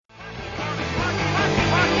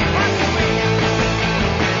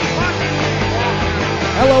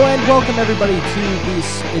And welcome everybody to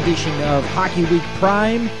this edition of Hockey Week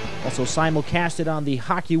Prime, also simulcasted on the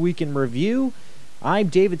Hockey Week in Review. I'm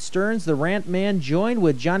David Stearns, the Rant Man, joined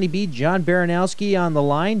with Johnny B. John Baranowski on the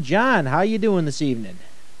line. John, how you doing this evening?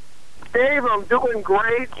 Dave, I'm doing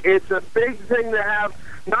great. It's a big thing to have.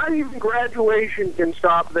 Not even graduation can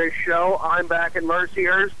stop this show. I'm back in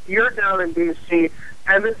Mercyhurst. You're down in D.C.,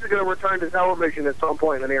 and this is going to return to television at some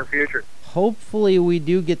point in the near future. Hopefully we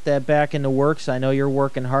do get that back in the works. I know you're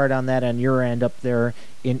working hard on that on your end up there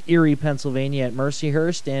in Erie, Pennsylvania at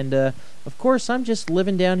Mercyhurst. And, of course, I'm just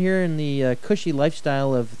living down here in the cushy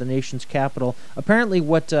lifestyle of the nation's capital. Apparently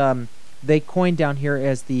what they coined down here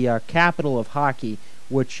as the capital of hockey,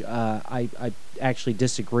 which I actually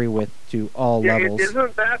disagree with to all levels.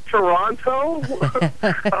 Isn't that Toronto?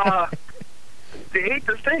 I hate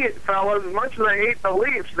to say it, fellas, as much as I hate the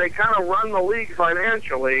Leafs, they kind of run the league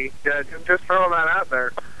financially. Just throwing that out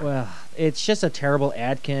there. Well, it's just a terrible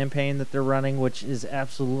ad campaign that they're running, which is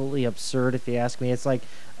absolutely absurd if you ask me. It's like,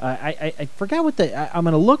 I forgot what I'm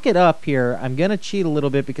going to look it up here. I'm going to cheat a little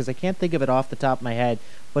bit because I can't think of it off the top of my head.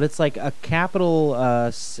 But it's like a capital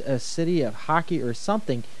a city of hockey or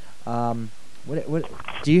something. What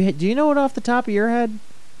do you know it off the top of your head?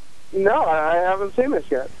 No, I haven't seen this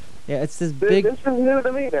yet. Yeah, it's this big. This is new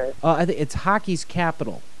to me, Dave. I think it's hockey's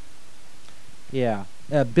capital. Yeah,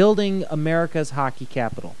 building America's hockey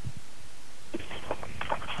capital.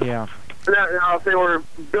 Yeah. Now, if they were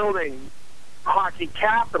building hockey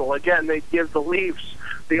capital again, they'd give the Leafs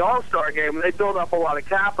the All-Star game, and they'd build up a lot of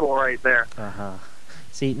capital right there.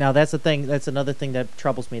 See, now that's the thing. That's another thing that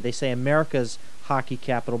troubles me. They say America's hockey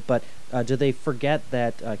capital, but do they forget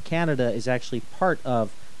that Canada is actually part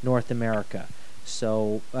of North America?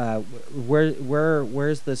 So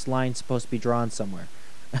where's this line supposed to be drawn somewhere?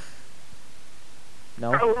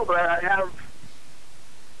 No? I don't know, but I have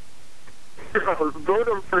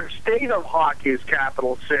voted for state of hockey's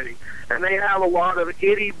capital city, and they have a lot of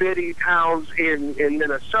itty-bitty towns in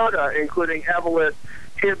Minnesota, including Evelyn,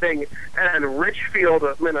 Hibbing, and Richfield,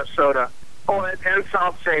 Minnesota. Oh, and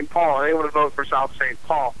South St. Paul. Anyone would vote for South St.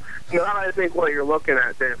 Paul. Now I think what you're looking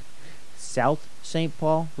at, Dave. South St.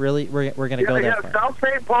 Paul? Really? We're going to go that far? South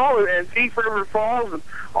St. Paul and Thief River Falls and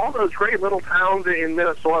all those great little towns in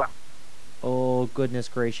Minnesota. Oh, goodness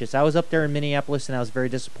gracious. I was up there in Minneapolis, and I was very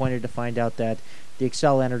disappointed to find out that the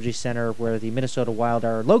Xcel Energy Center, where the Minnesota Wild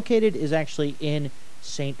are located, is actually in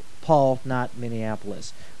St. Paul, not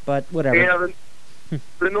Minneapolis. But whatever. Yeah,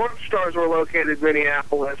 the North Stars were located in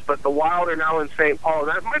Minneapolis, but the Wild are now in St. Paul.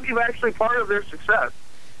 That might be actually part of their success.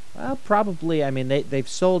 Well, probably. I mean, they've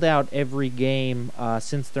sold out every game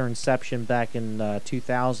since their inception back in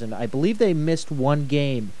 2000. I believe they missed one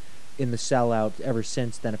game in the sellout ever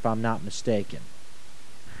since then, if I'm not mistaken.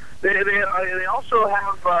 They also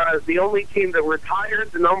have the only team that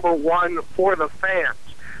retired the number one for the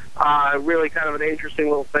fans. Really kind of an interesting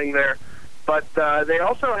little thing there. But they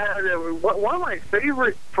also had one of my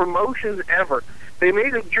favorite promotions ever. They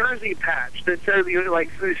made a jersey patch that said,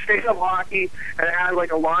 like, the state of hockey, and it had,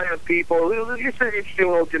 like, a line of people. It was just an interesting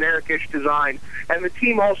little generic-ish design. And the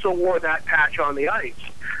team also wore that patch on the ice.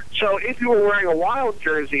 So if you were wearing a Wild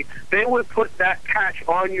jersey, they would put that patch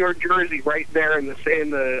on your jersey right there in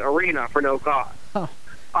the arena for no cost. Huh.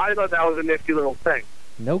 I thought that was a nifty little thing.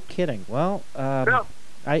 No kidding. Well, Yeah.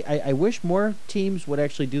 I wish more teams would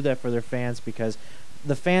actually do that for their fans, because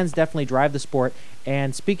the fans definitely drive the sport.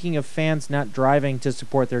 And speaking of fans not driving to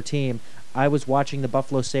support their team, I was watching the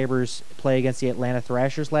Buffalo Sabres play against the Atlanta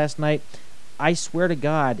Thrashers last night. I swear to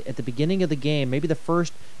God, at the beginning of the game, maybe the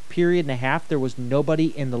first period and a half, there was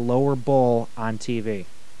nobody in the lower bowl on TV.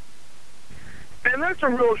 And that's a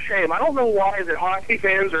real shame. I don't know why that hockey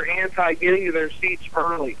fans are anti getting to their seats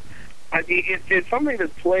early. It's something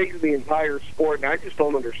that plagues the entire sport, and I just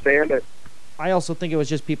don't understand it. I also think it was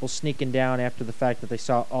just people sneaking down after the fact that they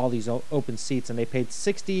saw all these open seats, and they paid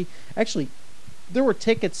 $60. Actually, there were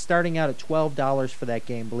tickets starting out at $12 for that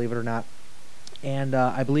game, believe it or not. And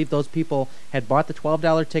I believe those people had bought the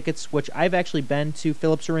 $12 tickets, which I've actually been to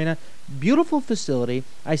Phillips Arena. Beautiful facility.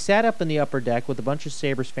 I sat up in the upper deck with a bunch of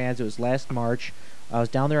Sabres fans. It was last March. I was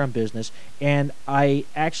down there on business, and I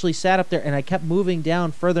actually sat up there, and I kept moving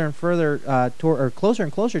down further and further, closer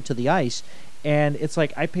and closer to the ice. And it's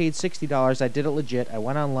like I paid $60. I did it legit. I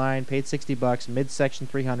went online, paid $60, midsection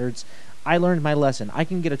 300s. I learned my lesson. I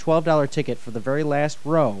can get a $12 ticket for the very last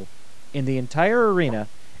row in the entire arena,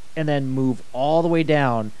 and then move all the way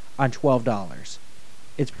down on $12.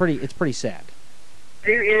 It's pretty sad. It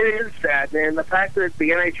is sad, man. The fact that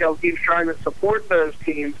the NHL keeps trying to support those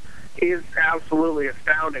teams is absolutely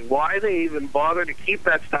astounding. Why they even bother to keep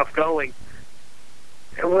that stuff going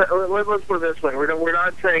Let's put it this way: we're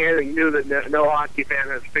not saying anything new that no hockey fan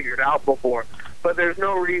has figured out before, but there's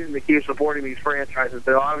no reason to keep supporting these franchises.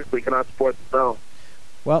 They obviously cannot support themselves.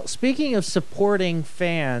 Well, speaking of supporting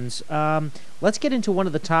fans, let's get into one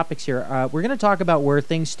of the topics here. We're going to talk about where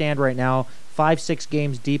things stand right now, 5-6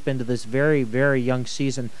 games deep into this very, very young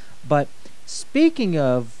season. But speaking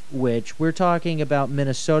of which, we're talking about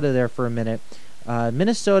Minnesota there for a minute.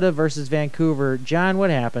 Minnesota versus Vancouver. John,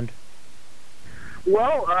 what happened?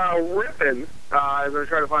 Well, Rippon, as I'm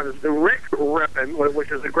trying to find this, Rick Rippon,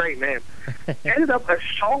 which is a great name, ended up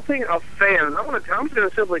assaulting a fan. I'm just going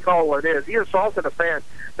to simply call it what it is. He assaulted a fan.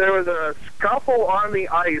 There was a scuffle on the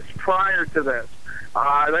ice prior to this.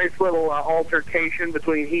 A nice little altercation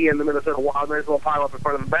between he and the Minnesota Wild, nice little pile up in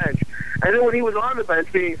front of the bench. And then when he was on the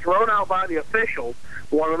bench being thrown out by the officials,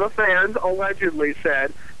 one of the fans allegedly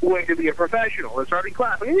said, "Way to be a professional," and started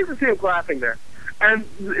clapping. And you can see him clapping there. And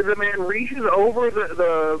the man reaches over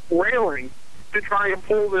the railing to try and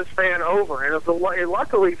pull this fan over. And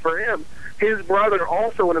luckily for him, his brother,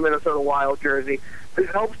 also in a Minnesota Wild jersey,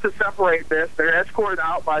 helps to separate this. They're escorted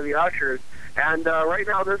out by the ushers. And right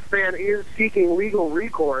now this fan is seeking legal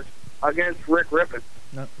recourse against Rick Rippon.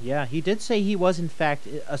 Yeah, he did say he was, in fact,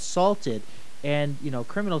 assaulted. And,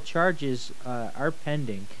 criminal charges are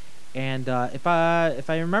pending. And if I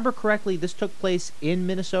remember correctly, this took place in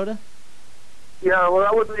Minnesota? Yeah, well,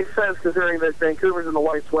 that would make sense considering that Vancouver's in the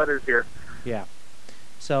white sweaters here. Yeah.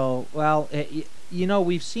 So, well,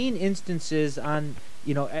 we've seen instances on,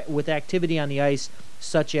 with activity on the ice,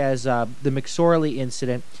 such as the McSorley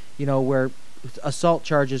incident, where assault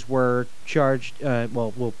charges were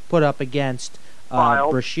put up against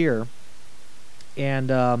Brashear.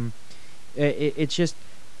 And it's just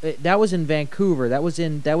that was in Vancouver. That was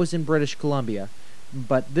in British Columbia.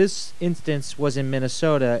 But this instance was in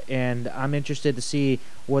Minnesota, and I'm interested to see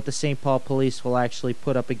what the St. Paul police will actually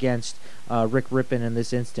put up against Rick Rippon in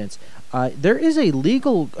this instance. There is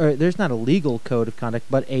there's not a legal code of conduct,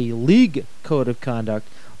 but a league code of conduct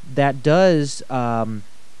that does,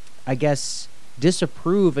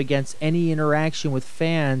 disapprove against any interaction with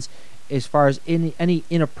fans as far as any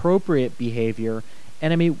inappropriate behavior.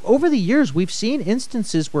 And, I mean, over the years, we've seen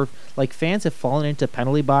instances where, fans have fallen into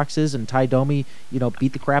penalty boxes and Ty Domi,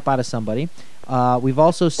 beat the crap out of somebody. We've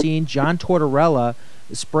also seen John Tortorella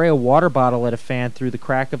spray a water bottle at a fan through the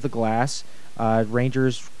crack of the glass,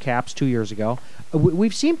 Rangers Caps 2 years ago.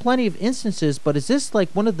 We've seen plenty of instances, but is this,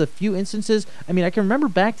 one of the few instances? I mean, I can remember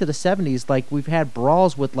back to the 70s, we've had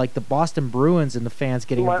brawls with, the Boston Bruins and the fans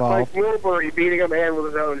getting involved. Like Milbury beating a man with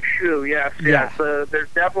his own shoe, yes. There's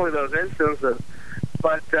definitely those instances.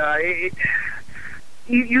 But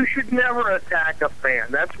you should never attack a fan.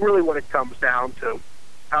 That's really what it comes down to.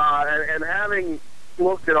 And having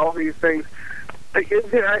looked at all these things,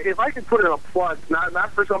 if I could put in a plug,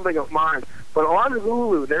 not for something of mine, but on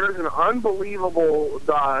Hulu, there is an unbelievable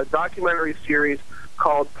documentary series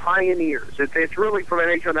called Pioneers. It's really from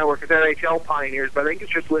NHL Network. It's NHL Pioneers, but I think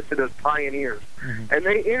it's just listed as Pioneers. Mm-hmm. And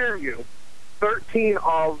they interview 13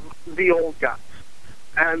 of the old guys.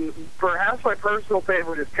 And perhaps my personal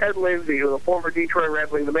favorite is Ted Lindsay, who's a former Detroit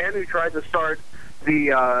Red Wing, the man who tried to start the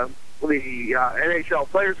NHL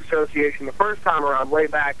Players Association the first time around way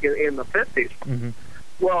back in the 50s. Mm-hmm.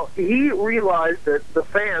 Well, he realized that the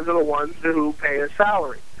fans are the ones who pay his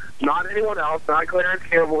salary, not anyone else, not Clarence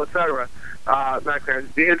Campbell, etc. Not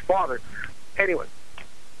Clarence, his father. Anyway,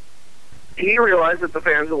 he realized that the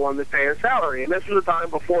fans are the ones that pay his salary, and this was the time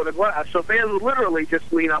before the glass, so fans would literally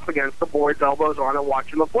just lean up against the boards, elbows on, and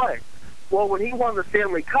watching the play. Well, when he won the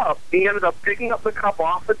Stanley Cup, he ended up picking up the cup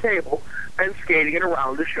off the table and skating it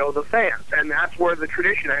around to show the fans, and that's where the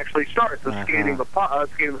tradition actually starts, skating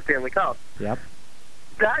the Stanley Cup. Yep.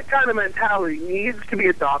 That kind of mentality needs to be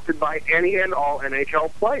adopted by any and all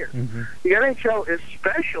NHL players. Mm-hmm. The NHL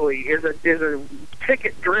especially is a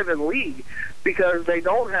ticket-driven league because they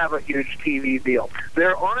don't have a huge TV deal.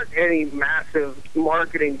 There aren't any massive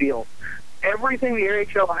marketing deals. Everything the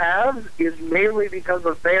NHL has is mainly because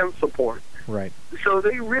of fan support. Right. So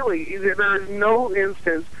there is no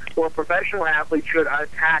instance where a professional athlete should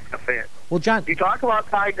attack a fan. Well, John, you talk about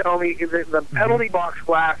Ty Domi, the penalty box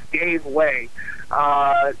glass gave way.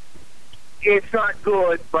 It's not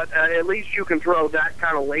good, but at least you can throw that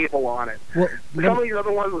kind of label on it. Well, some of these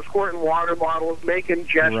other ones with squirting water bottles, making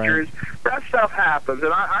gestures, that stuff happens,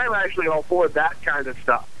 and I'm actually all for that kind of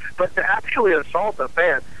stuff. But to actually assault a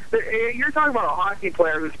fan, you're talking about a hockey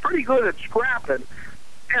player who's pretty good at scrapping,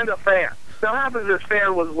 and a fan. Now, happens this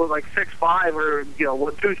fan was like 6'5" or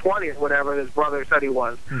 220 or whatever his brother said he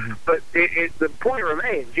was. Mm-hmm. But the point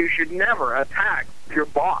remains: you should never attack your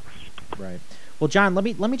boss. Right. Well, John, let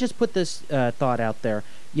me just put this thought out there.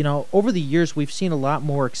 You know, over the years, we've seen a lot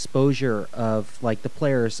more exposure of like the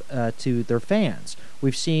players to their fans.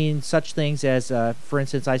 We've seen such things as, for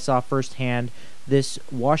instance, I saw firsthand this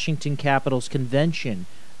Washington Capitals convention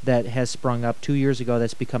that has sprung up 2 years ago.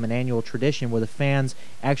 That's become an annual tradition where the fans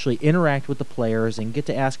actually interact with the players and get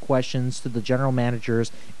to ask questions to the general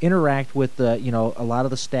managers, interact with the a lot of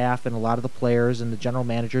the staff and a lot of the players and the general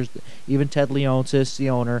managers, even Ted Leonsis, the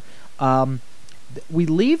owner. We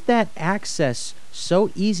leave that access so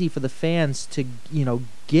easy for the fans to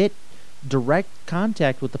get direct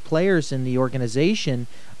contact with the players in the organization.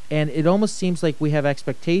 And it almost seems like we have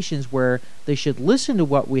expectations where they should listen to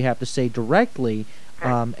what we have to say directly,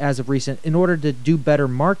 as of recent, in order to do better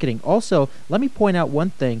marketing. Also, let me point out one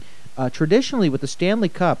thing. Traditionally, with the Stanley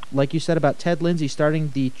Cup, like you said about Ted Lindsay starting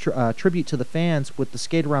the tribute to the fans with the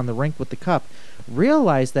skate around the rink with the cup,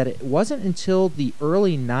 realize that it wasn't until the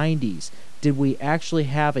early 90s did we actually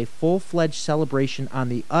have a full-fledged celebration on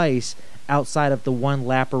the ice outside of the one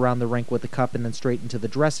lap around the rink with the cup and then straight into the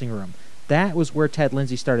dressing room. That was where Ted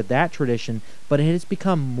Lindsay started that tradition, but it has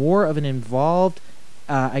become more of an involved,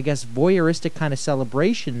 voyeuristic kind of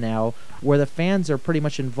celebration now, where the fans are pretty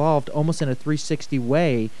much involved almost in a 360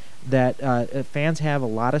 way, that fans have a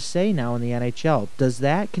lot of say now in the NHL. Does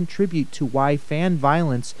that contribute to why fan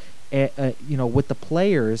violence, with the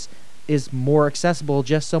players is more accessible,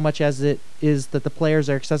 just so much as it is that the players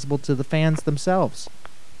are accessible to the fans themselves?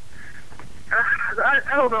 I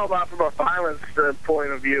don't know about from a violence point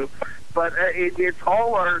of view, but it's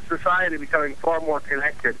all our society becoming far more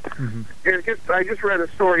connected. Mm-hmm. I just read a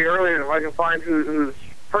story earlier, if I can find whose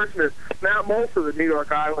person is, Matt Moulson of the New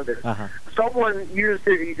York Islanders. Uh-huh. Someone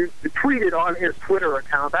tweeted on his Twitter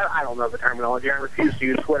account. I don't know the terminology. I refuse to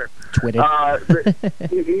use Twitter. He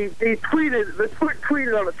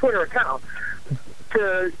tweeted on a Twitter account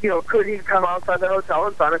to, could he come outside the hotel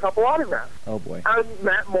and sign a couple autographs? Oh, boy. And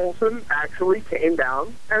Matt Moulson actually came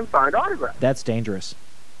down and signed autographs. That's dangerous.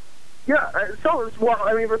 Yeah,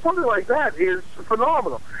 for something like that is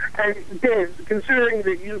phenomenal. And Dave, considering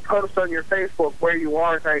that you post on your Facebook where you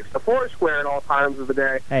are thanks to Foursquare at all times of the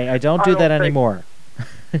day. Hey, I don't do that anymore.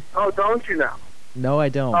 Oh, don't you now? No, I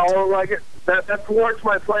don't. Oh, like that thwarts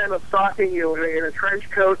my plan of stalking you in a trench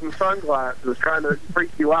coat and sunglasses, trying to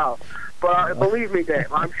freak you out. But believe me,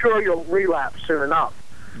 Dave, I'm sure you'll relapse soon enough.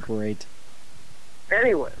 Great.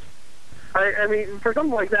 Anyways. I mean, for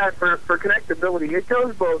something like that, for connectability, it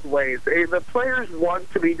goes both ways. The players want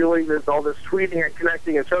to be doing all this tweeting and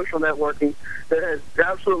connecting and social networking that has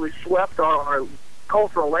absolutely swept our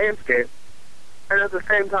cultural landscape. And at the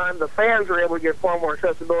same time, the fans are able to get far more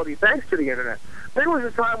accessibility thanks to the Internet. There was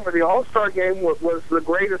a time where the All-Star Game was the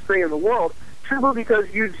greatest thing in the world, simply because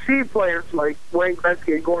you'd see players like Wayne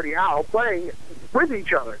Gretzky and Gordie Howe playing with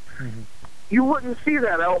each other. Mm-hmm. You wouldn't see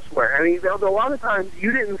that elsewhere. I mean, a lot of times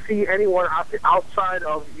you didn't see anyone outside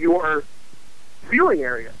of your viewing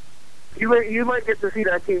area. You might get to see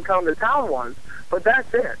that team come to town once, but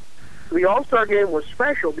that's it. The All-Star Game was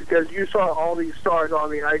special because you saw all these stars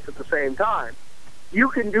on the ice at the same time. You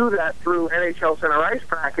can do that through NHL Center Ice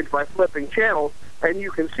Package by flipping channels, and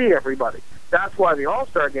you can see everybody. That's why the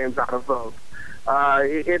All-Star Game's out of vogue.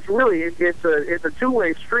 It's a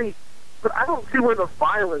two-way street, but I don't see where the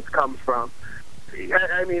violence comes from.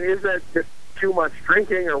 I mean, is that just too much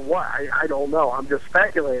drinking or what? I don't know. I'm just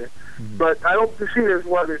speculating. Mm-hmm. But I don't see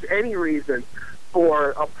there's any reason for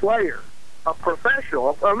a player, a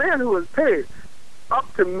professional, a man who is paid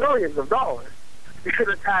up to millions of dollars, should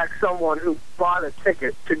attack someone who bought a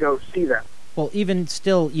ticket to go see them. Well, even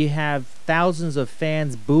still, you have thousands of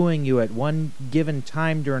fans booing you at one given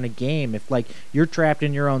time during a game. If, like, you're trapped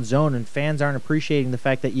in your own zone and fans aren't appreciating the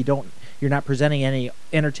fact that you're not presenting any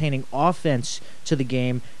entertaining offense to the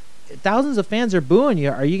game, thousands of fans are booing you.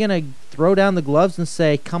 Are you going to throw down the gloves and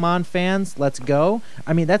say, "Come on, fans, let's go"?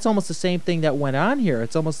 I mean, that's almost the same thing that went on here.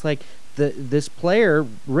 It's almost like this player,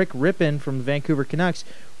 Rick Rippon from the Vancouver Canucks,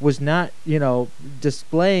 was not,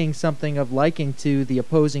 displaying something of liking to the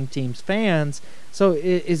opposing team's fans. So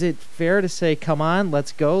is it fair to say, "Come on,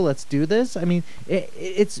 let's go, let's do this"? I mean,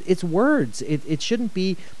 it's words. It shouldn't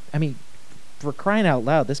be. I mean, for crying out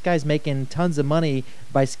loud, this guy's making tons of money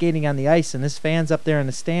by skating on the ice, and this fan's up there in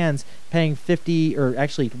the stands paying $50, or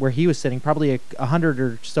actually where he was sitting, probably $100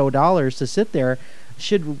 or so to sit there.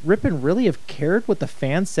 Should Rippon really have cared what the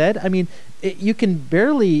fans said? I mean, you can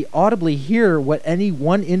barely audibly hear what any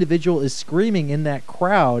one individual is screaming in that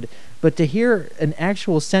crowd, but to hear an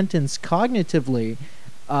actual sentence cognitively,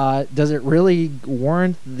 does it really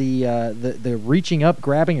warrant the reaching up,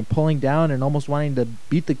 grabbing, and pulling down, and almost wanting to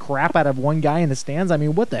beat the crap out of one guy in the stands? I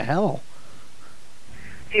mean, what the hell?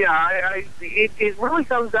 Yeah, it really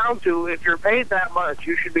comes down to if you're paid that much,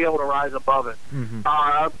 you should be able to rise above it. Mm-hmm.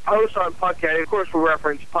 Post on Puck Daddy, of course, we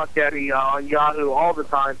reference Puck Daddy on Yahoo all the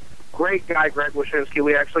time. Great guy, Greg Wyshynski.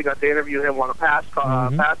 We actually got to interview him on a past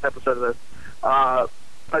episode of this.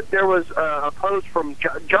 But there was a post from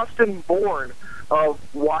Justin Bourne of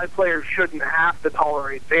why players shouldn't have to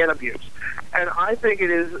tolerate fan abuse. And I think it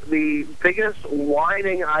is the biggest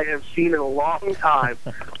whining I have seen in a long time.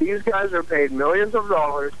 These guys are paid millions of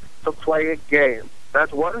dollars to play a game.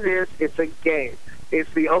 That's what it is. It's a game.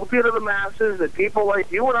 It's the opiate of the masses that people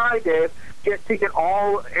like you and I, Dave, get to get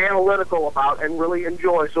all analytical about and really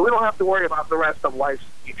enjoy. So we don't have to worry about the rest of life's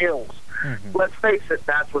ills. Mm-hmm. Let's face it,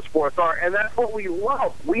 that's what sports are, and that's what we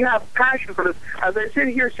love. We have passion for this. As I sit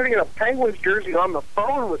here sitting in a Penguins jersey on the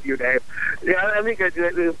phone with you, Dave, I think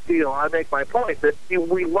I make my point that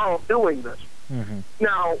we love doing this. Mm-hmm.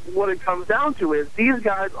 Now, what it comes down to is these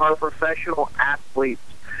guys are professional athletes.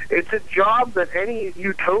 It's a job that any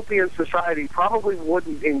utopian society probably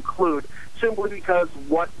wouldn't include, simply because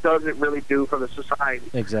what does it really do for the society?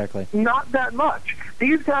 Exactly. Not that much.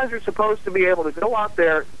 These guys are supposed to be able to go out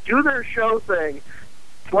there, do their show thing,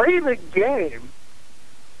 play the game,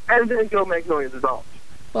 and then go make millions of dollars.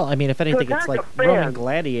 Well, I mean, if anything, it's like Roman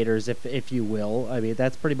gladiators, if you will. I mean,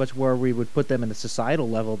 that's pretty much where we would put them in the societal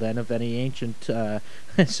level, then, of any ancient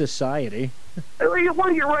society. Well, you're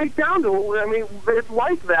right down to it. I mean, it's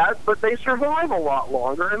like that, but they survive a lot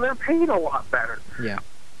longer, and they're paid a lot better. Yeah.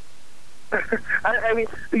 I mean,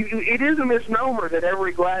 it is a misnomer that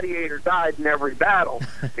every gladiator died in every battle.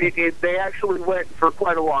 They actually went for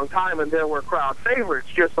quite a long time, and there were crowd favorites,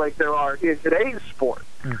 just like there are in today's sport.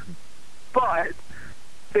 Mm-hmm. But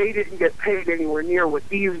they didn't get paid anywhere near what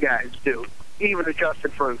these guys do, even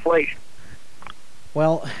adjusted for inflation.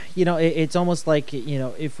 Well, it's almost like,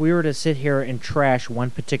 if we were to sit here and trash one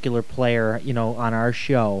particular player, on our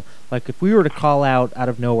show, like if we were to call out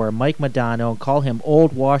of nowhere Mike Modano and call him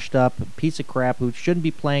old, washed up, piece of crap who shouldn't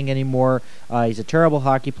be playing anymore, he's a terrible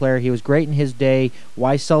hockey player, he was great in his day,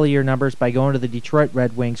 why sully your numbers by going to the Detroit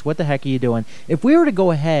Red Wings, what the heck are you doing? If we were to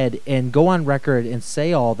go ahead and go on record and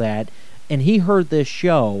say all that, and he heard this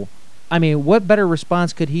show, I mean, what better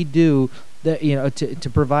response could he do that, to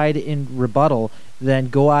provide in rebuttal than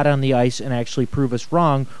go out on the ice and actually prove us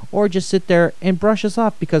wrong, or just sit there and brush us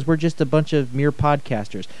off because we're just a bunch of mere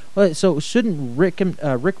podcasters? Well, so shouldn't Rick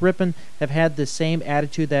Rippon have had the same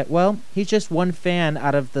attitude that, well, he's just one fan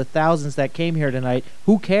out of the thousands that came here tonight.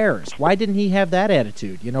 Who cares? Why didn't he have that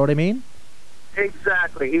attitude? You know what I mean?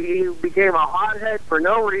 Exactly. He became a hothead for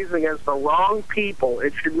no reason against the wrong people.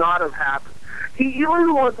 It should not have happened. You don't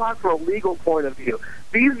even want to talk from a legal point of view.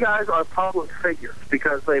 These guys are public figures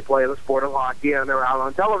because they play the sport of hockey and they're out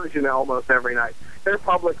on television almost every night. They're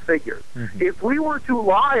public figures. Mm-hmm. If we were to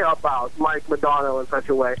lie about Mike Modano in such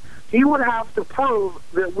a way, he would have to prove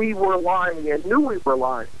that we were lying and knew we were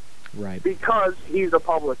lying. Right. Because he's a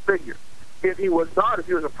public figure. If he was not, if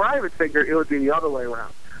he was a private figure, it would be the other way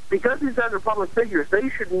around. Because these guys are public figures, they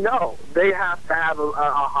should know they have to have a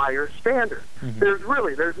higher standard. Mm-hmm.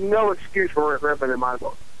 There's no excuse for Rick Rippon in my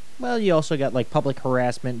book. Well, you also got like public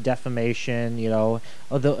harassment, defamation,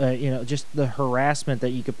 just the harassment that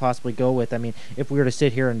you could possibly go with. I mean, if we were to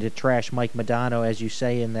sit here and to trash Mike Modano, as you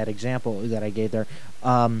say in that example that I gave there,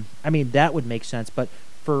 I mean, that would make sense. But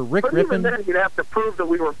for Rick Rippon, even then, you'd have to prove that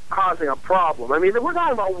we were causing a problem. I mean, we're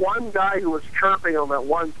talking about one guy who was chirping him at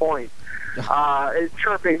one point.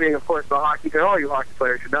 Chirping being, of course, the hockey player. All you hockey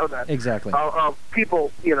players should know that. Exactly.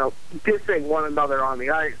 People, dissing one another on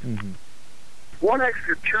the ice. Mm-hmm. One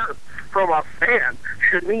extra chirp from a fan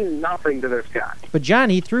should mean nothing to this guy. But John,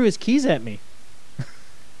 he threw his keys at me.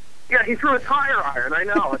 Yeah, he threw a tire iron. I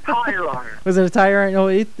know, a tire iron. Was it a tire iron? No,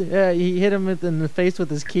 he hit him in the face with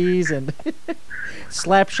his keys and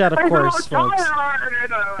slap shot, of course, folks. Tire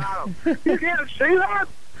iron. You can't see that.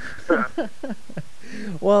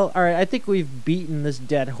 Well, all right. I think we've beaten this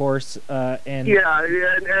dead horse, and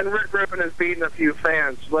Rick Rippon has beaten a few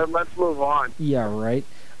fans. Let's move on. Yeah, right.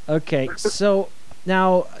 Okay, so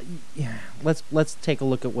now let's take a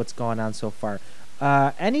look at what's gone on so far.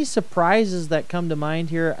 Any surprises that come to mind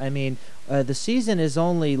here? I mean, the season is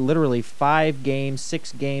only literally 5 games,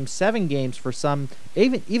 6 games, 7 games for some,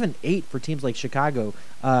 even 8 for teams like Chicago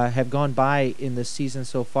have gone by in this season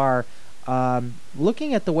so far.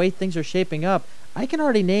 Looking at the way things are shaping up, I can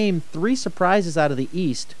already name 3 surprises out of the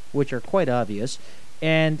East, which are quite obvious,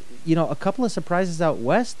 and a couple of surprises out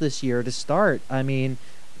West this year to start. I mean,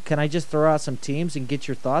 can I just throw out some teams and get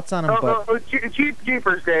your thoughts on them?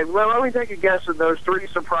 Jeepers, Dave. Well, let me take a guess at those three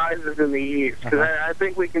surprises in the East, because I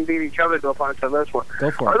think we can beat each other to a punch on this one.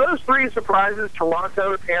 Go for it. Are those three surprises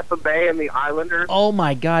Toronto, Tampa Bay, and the Islanders? Oh,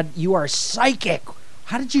 my God. You are psychic.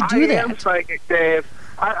 How did you do that? I am psychic, Dave.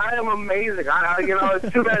 I am amazing.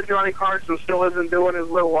 It's too bad Johnny Carson still isn't doing his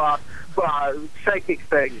little psychic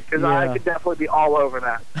thing, because I could definitely be all over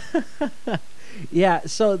that. Yeah,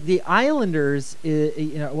 so the Islanders,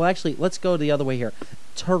 well, actually, let's go the other way here.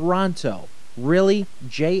 Toronto, really?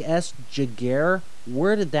 J.S. Jaguar?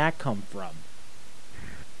 Where did that come from?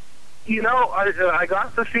 I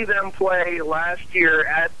got to see them play last year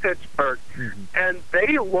at Pittsburgh, and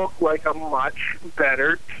they look like a much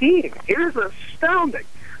better team. It is astounding.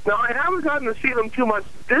 Now, I haven't gotten to see them too much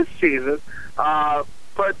this season, but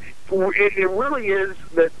it really is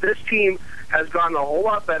that this team has gotten a whole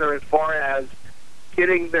lot better as far as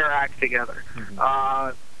getting their act together.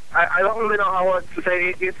 I don't really know how else to say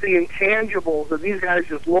it. It's the intangibles that these guys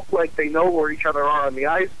just look like they know where each other are on the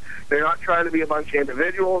ice. They're not trying to be a bunch of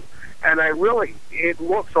individuals, and it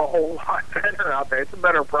looks a whole lot better out there. It's a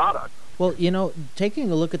better product. Well,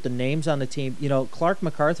 taking a look at the names on the team, Clark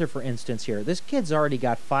MacArthur, for instance, here, this kid's already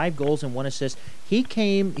got 5 goals and 1 assist. He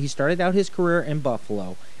started out his career in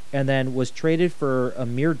Buffalo and then was traded for a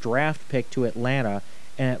mere draft pick to Atlanta.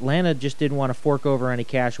 And Atlanta just didn't want to fork over any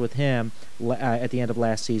cash with him at the end of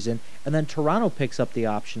last season. And then Toronto picks up the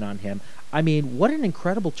option on him. I mean, what an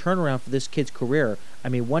incredible turnaround for this kid's career. I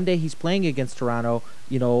mean, one day he's playing against Toronto,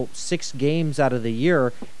 6 games out of the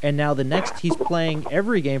year, and now the next he's playing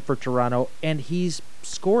every game for Toronto, and he's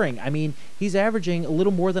scoring. I mean, he's averaging a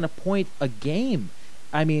little more than a point a game.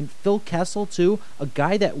 I mean, Phil Kessel, too, a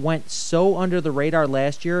guy that went so under the radar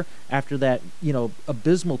last year after that,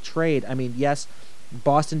 abysmal trade. I mean, yes,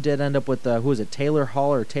 Boston did end up with, Taylor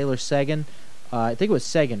Hall or Taylor Seguin? I think it was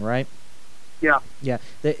Seguin, right? Yeah. Yeah.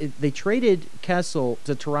 They traded Kessel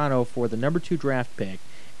to Toronto for the number 2 draft pick,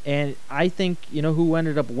 and I think, who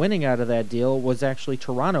ended up winning out of that deal was actually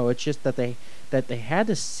Toronto. It's just that they had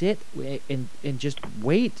to sit and just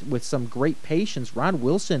wait with some great patience. Ron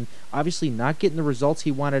Wilson obviously not getting the results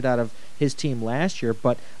he wanted out of his team last year,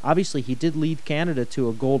 but obviously he did lead Canada to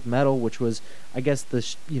a gold medal, which was, I guess, the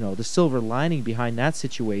silver lining behind that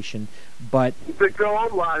situation. But the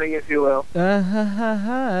gold lining, if you will.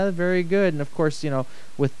 Very good. And of course,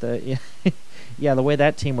 with the the way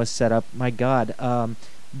that team was set up, my God.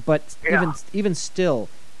 But even still,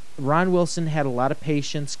 Ron Wilson had a lot of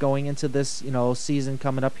patience going into this, season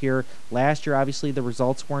coming up here. Last year, obviously, the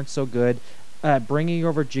results weren't so good. Bringing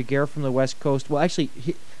over Jaguar from the West Coast. Well, actually,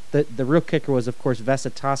 the real kicker was, of course,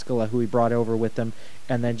 Vesa Toskala, who he brought over with him,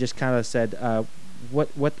 and then just kind of said,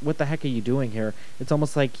 what the heck are you doing here? It's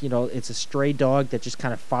almost like, it's a stray dog that just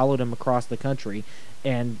kind of followed him across the country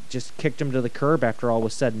and just kicked him to the curb after all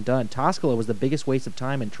was said and done. Toskala was the biggest waste of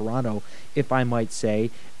time in Toronto, if I might say.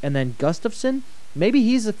 And then Gustafsson, maybe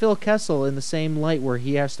he's a Phil Kessel in the same light where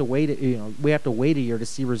he has to wait, we have to wait a year to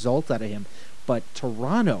see results out of him. But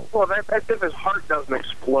Toronto... Well, that's if his heart doesn't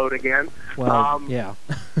explode again. Well, yeah.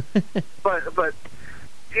 but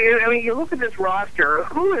I mean, you look at this roster.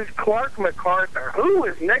 Who is Clark MacArthur? Who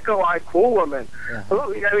is Nikolai Kulemin?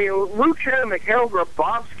 Lucien and Mikhail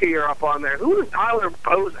Grabovski are up on there. Who is Tyler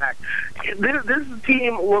Bozak? This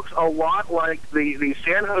team looks a lot like the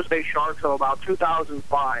San Jose Sharks of about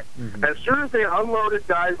 2005. As soon as they unloaded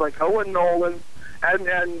guys like Owen Nolan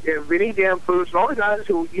and Vinny Damphousse and all the guys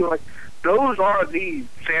who, those are the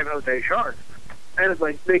San Jose Sharks. And it's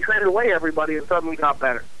like they traded away everybody and suddenly got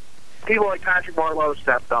better. People like Patrick Marleau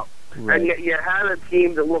stepped up. Right. And yet you had a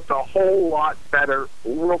team that looked a whole lot better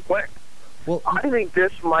real quick. Well, I think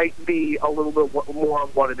this might be a little bit more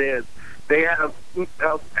of what it is. They have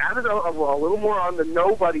added a little more on the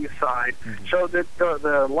nobody side, so that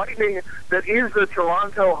the Lightning that is the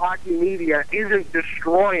Toronto hockey media isn't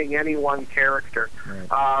destroying any one character.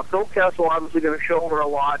 Right. Phil Kessel obviously going to shoulder a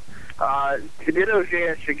lot. Ditto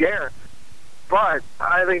J.S. Jaguar. But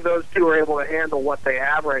I think those two are able to handle what they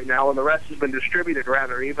have right now, and the rest has been distributed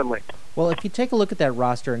rather evenly. Well, if you take a look at that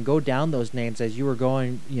roster and go down those names as you were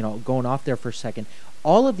going off there for a second,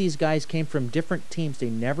 all of these guys came from different teams. They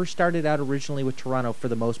never started out originally with Toronto for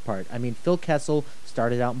the most part. I mean, Phil Kessel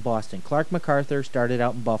started out in Boston. Clark MacArthur started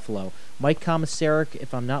out in Buffalo. Mike Komisarek,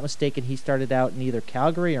 if I'm not mistaken, he started out in either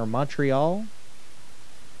Calgary or Montreal.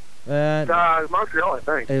 Montreal, I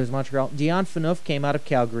think. It was Montreal. Dion Phaneuf came out of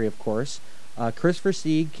Calgary, of course. Chris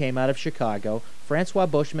Versteeg came out of Chicago. Francois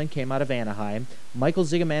Bushman came out of Anaheim. Michael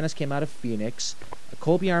Zigomanis came out of Phoenix.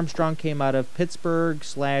 Colby Armstrong came out of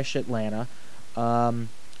Pittsburgh/Atlanta.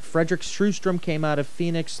 Frederick Strustrom came out of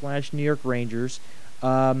Phoenix/New York Rangers.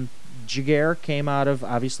 Jaguar came out of,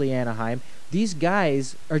 obviously, Anaheim. These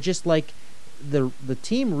guys are just like the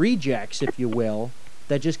team rejects, if you will,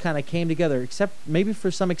 that just kind of came together, except maybe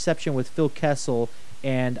for some exception with Phil Kessel,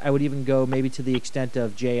 and I would even go maybe to the extent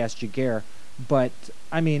of J.S. Jaguar. But,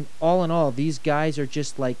 I mean, all in all, these guys are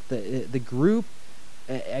just like the group,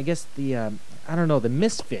 I guess I don't know, the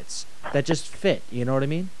misfits that just fit, you know what I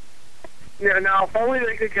mean? Yeah, now, if only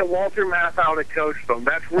they could get Walter Matthau to coach them.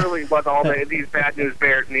 That's really what all these Bad News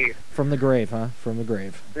Bears need. From the grave, huh? From the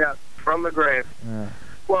grave. Yeah, from the grave.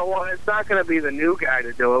 Well, it's not going to be the new guy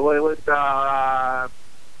to do it.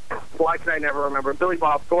 Why can I never remember? Billy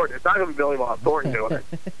Bob Thornton. It's not going to be Billy Bob Thornton doing it.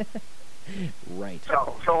 Right.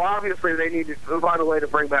 So obviously they need to find a way to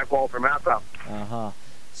bring back Walter Matthau.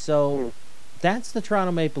 So that's the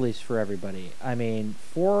Toronto Maple Leafs for everybody. I mean,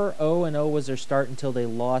 4-0-0 was their start until they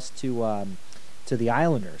lost to the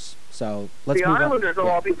Islanders. So let's move on. The Islanders will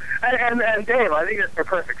all be, and Dave, I think that's a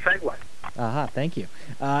perfect segue. Thank you.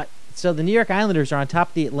 So the New York Islanders are on top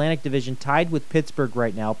of the Atlantic Division, tied with Pittsburgh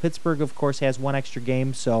right now. Pittsburgh, of course, has one extra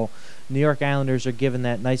game, so New York Islanders are given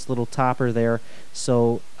that nice little topper there.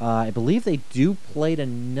 So I believe they do play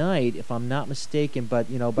tonight, if I'm not mistaken. But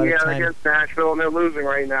by the time against Nashville, and they're losing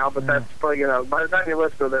right now. But that's by the time you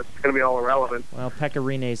listen to this, it's going to be all irrelevant. Well, Pekka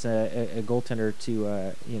Rinne's a goaltender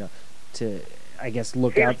to I guess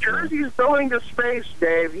look out for. His jersey's going to space,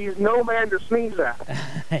 Dave. He's no man to sneeze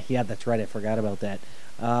at. Yeah, that's right. I forgot about that.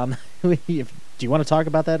 Do you want to talk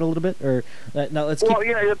about that a little bit, or no? Let's. Well,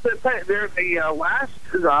 the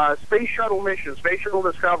last Space Shuttle mission, Space Shuttle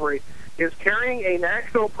Discovery, is carrying a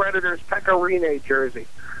Nashville Predators Pekka Rinne jersey.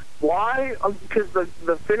 Why? Because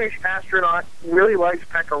the Finnish astronaut really likes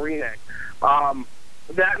Pekka Rinne.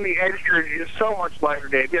 That and the Edge jersey is so much lighter,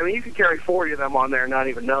 Dave. I mean, you can carry 40 of them on there and not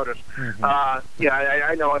even notice. Mm-hmm.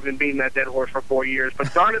 I know I've been beating that dead horse for 4 years,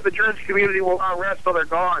 but darn it, the jersey community will not rest till they're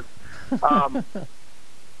gone.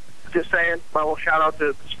 Just saying. My little shout out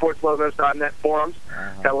to sportslogos.net forums.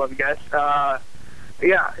 I love you guys.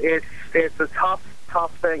 It's a tough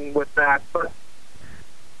thing with that. But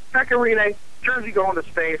Pekka Rinne, jersey going to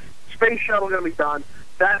space. Space shuttle going to be done.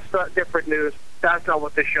 That's different news. That's not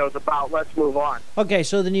what this show's about. Let's move on. Okay,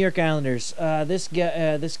 so the New York Islanders. This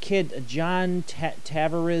kid, John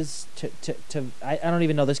Tavares. I don't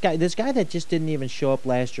even know this guy. This guy that just didn't even show up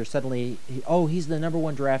last year. Suddenly, he's the number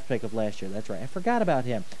 1 draft pick of last year. That's right. I forgot about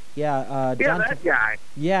him. Yeah, that guy.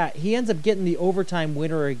 Yeah, he ends up getting the overtime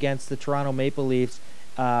winner against the Toronto Maple Leafs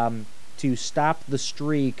to stop the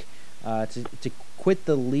streak, to quit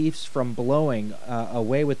the Leafs from blowing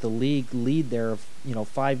away with the league lead there of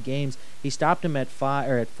 5 games. He stopped him at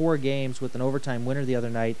 4 games with an overtime winner the other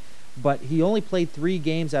night, but he only played 3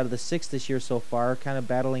 games out of the 6 this year so far, kind of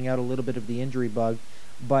battling out a little bit of the injury bug.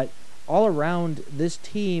 But all around, this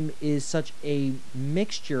team is such a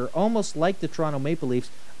mixture, almost like the Toronto Maple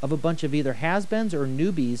Leafs, of a bunch of either has-beens or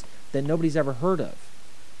newbies that nobody's ever heard of.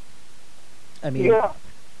 I mean,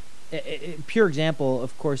 pure example,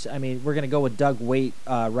 of course, I mean, we're going to go with Doug Weight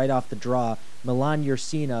right off the draw. Milan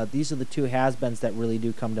Yursina, these are the 2 has-beens that really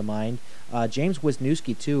do come to mind. James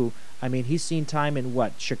Wisniewski, too. I mean, he's seen time in,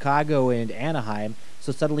 Chicago and Anaheim,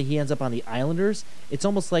 so suddenly he ends up on the Islanders. It's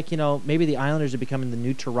almost like, maybe the Islanders are becoming the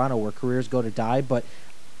new Toronto where careers go to die, but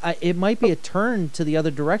it might be a turn to the other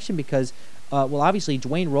direction because, obviously,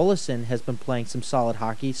 Dwayne Rollison has been playing some solid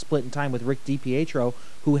hockey, splitting time with Rick DiPietro,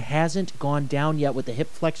 who hasn't gone down yet with the hip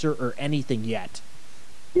flexor or anything yet.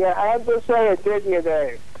 Yeah, I have to say it, didn't you,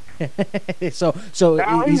 Dave? so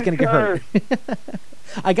he's going to get hurt.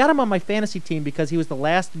 I got him on my fantasy team because he was the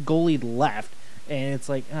last goalie left, and it's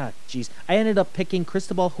like, jeez. I ended up picking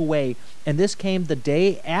Cristobal Huet, and this came the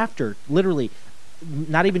day after, literally,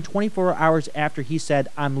 not even 24 hours after he said,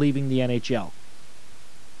 I'm leaving the NHL.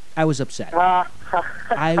 I was upset.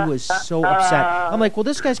 I was so upset. I'm like, well,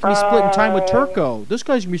 this guy's going to be splitting time with Turco. This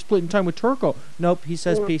guy's going to be splitting time with Turco. Nope, he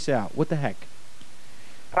says peace out. What the heck?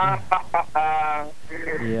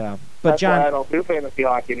 Yeah. But John, I don't do fantasy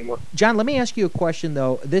hockey anymore. John, let me ask you a question,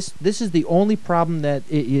 though. This is the only problem that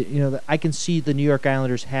that I can see the New York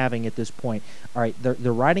Islanders having at this point. All right,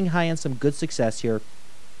 they're riding high on some good success here,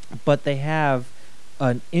 but they have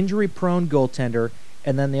an injury-prone goaltender,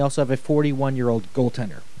 and then they also have a 41-year-old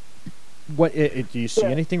goaltender. What do you see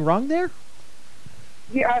anything wrong there?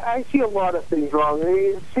 Yeah, I see a lot of things wrong.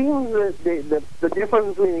 It seems that the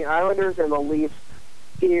difference between the Islanders and the Leafs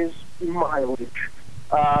is mileage.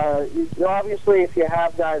 Obviously, if you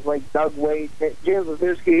have guys like Doug Weight, James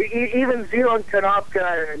Wisniewski, even Zenon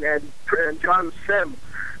Konopka and John Sim.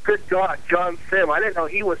 Good God, John Sim. I didn't know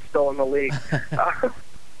he was still in the league.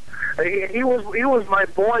 He was my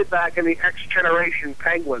boy back in the X Generation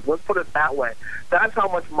Penguins. Let's put it that way. That's how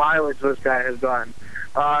much mileage this guy has done.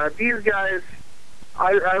 These guys,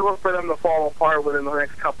 I look for them to fall apart within the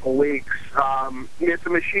next couple of weeks. It's a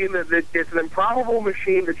machine it's an improbable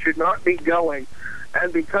machine that should not be going,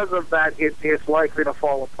 and because of that, it's likely to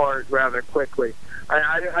fall apart rather quickly.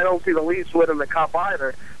 I don't see the Leafs winning the Cup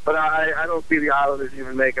either, but I don't see the Islanders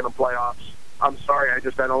even making the playoffs. I'm sorry, I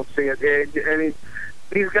don't see it.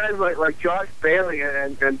 These guys like Josh Bailey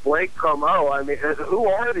and Blake Comeau, I mean, who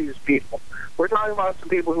are these people? We're talking about some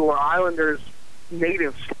people who are Islanders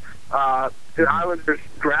natives, the Islanders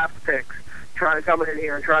draft picks, trying to come in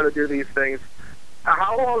here and try to do these things.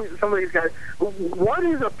 How long, some of these guys, what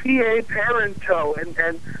is a PA Parento,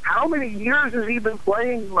 and how many years has he been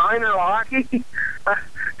playing minor hockey?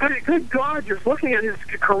 Good God, just looking at his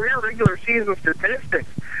career regular season statistics,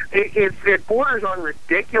 it borders on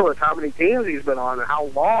ridiculous how many teams he's been on and how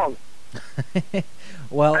long.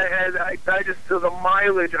 Well, and I just, the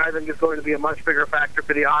mileage, I think, is going to be a much bigger factor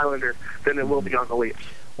for the Islanders than it will be on the Leafs.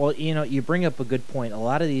 Well, you bring up a good point. A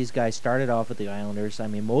lot of these guys started off with the Islanders. I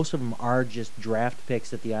mean, most of them are just draft picks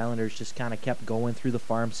that the Islanders just kind of kept going through the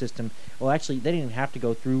farm system. Well, actually, they didn't even have to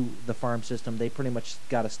go through the farm system. They pretty much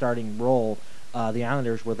got a starting role. The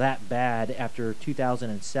Islanders were that bad after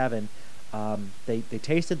 2007. They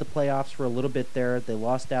tasted the playoffs for a little bit there. They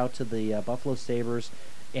lost out to the Buffalo Sabres.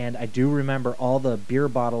 And I do remember all the beer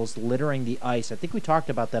bottles littering the ice. I think we talked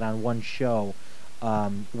about that on one show.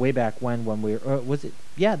 Way back when we were, was it?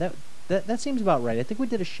 Yeah, that seems about right. I think we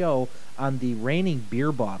did a show on the raining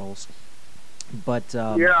beer bottles. But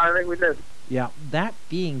yeah, I think we did. Yeah. That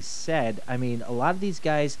being said, I mean, a lot of these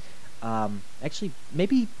guys, actually,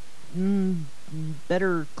 maybe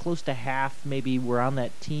better close to half, maybe were on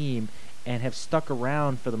that team and have stuck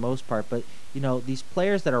around for the most part. But these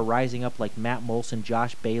players that are rising up, like Matt Molson,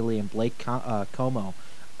 Josh Bailey, and Blake Comeau.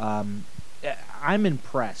 I'm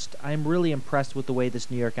impressed. I'm really impressed with the way this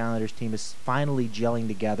New York Islanders team is finally gelling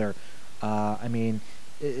together. I mean,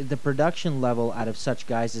 the production level out of such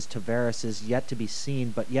guys as Tavares is yet to be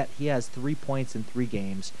seen, but yet he has 3 points in 3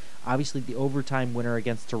 games. Obviously, the overtime winner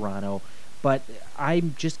against Toronto. But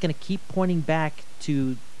I'm just going to keep pointing back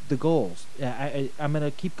to the goals. I'm going to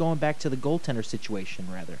keep going back to the goaltender situation,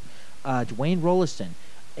 rather. Dwayne Roloson,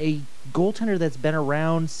 a goaltender that's been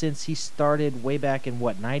around since he started way back in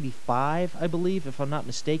 95, I believe, if I'm not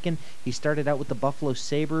mistaken. He started out with the Buffalo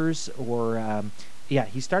Sabres,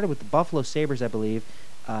 he started with the Buffalo Sabres, I believe.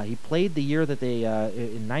 He played the year that they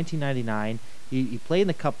in 1999. He played in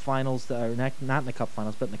the Cup Finals, or not in the Cup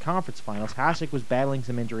Finals, but in the Conference Finals. Hasek was battling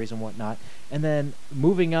some injuries and whatnot, and then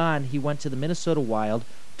moving on, he went to the Minnesota Wild,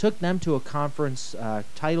 took them to a conference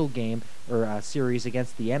title game or series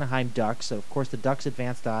against the Anaheim Ducks. So, of course, the Ducks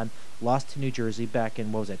advanced on, lost to New Jersey back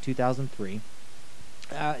in, 2003.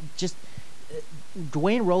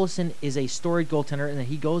 Dwayne Roloson is a storied goaltender, and then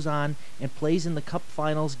he goes on and plays in the Cup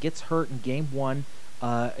Finals, gets hurt in Game 1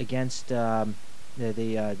 against the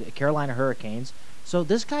Carolina Hurricanes. So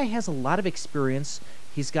this guy has a lot of experience.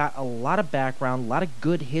 He's got a lot of background, a lot of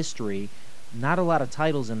good history. Not a lot of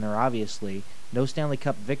titles in there, obviously. No Stanley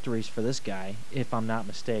Cup victories for this guy, if I'm not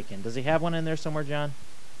mistaken. Does he have one in there somewhere, John?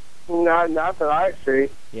 Not that I see.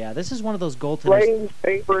 Yeah, this is one of those goaltenders. Flames,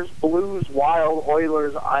 Sabres, Blues, Wild,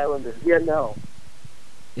 Oilers, Islanders. Yeah, no.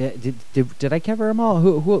 Yeah, did I cover them all?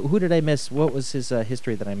 Who did I miss? What was his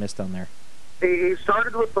history that I missed on there? He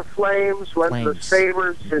started with the Flames, went to the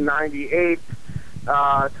Sabres in 98,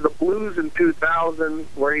 to the Blues in 2000,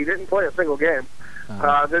 where he didn't play a single game.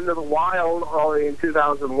 Then to the Wild in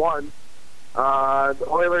 2001, the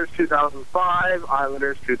Oilers 2005,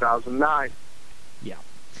 Islanders 2009.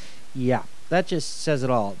 Yeah, that just says it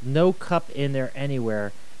all. No cup in there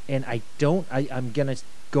anywhere, and I'm going to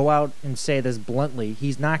go out and say this bluntly,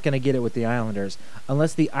 he's not going to get it with the Islanders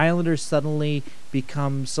unless the Islanders suddenly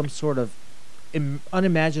become some sort of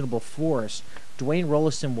unimaginable force. Dwayne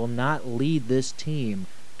Roloson will not lead this team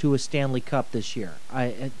to a Stanley Cup this year.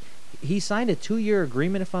 He signed a 2-year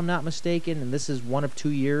agreement, if I'm not mistaken, and this is one of 2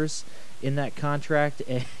 years in that contract.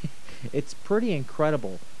 It's pretty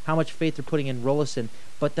incredible how much faith they're putting in Roloson.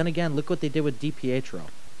 But then again, look what they did with DiPietro.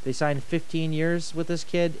 They signed 15 years with this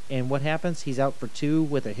kid, and what happens? He's out for 2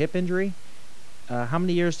 with a hip injury. How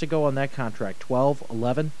many years to go on that contract? 12,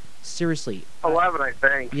 11? Seriously. 11, I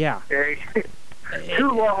think. Yeah.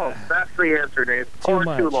 Too long. That's the answer, Dave.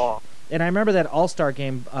 Too long. And I remember that All-Star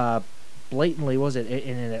game blatantly, was it,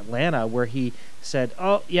 in Atlanta, where he said,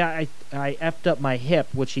 oh, yeah, I effed up my hip,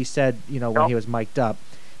 which he said, when he was mic'd up.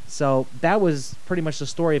 So that was pretty much the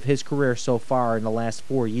story of his career so far in the last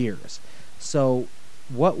 4 years. So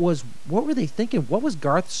what were they thinking? What was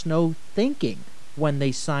Garth Snow thinking when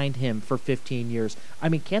they signed him for 15 years? I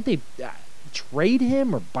mean, can't they trade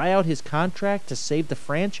him or buy out his contract to save the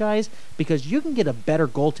franchise? Because you can get a better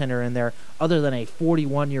goaltender in there other than a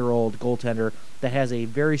 41-year-old goaltender that has a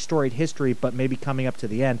very storied history but maybe coming up to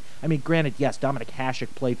the end. I mean, granted, yes, Dominic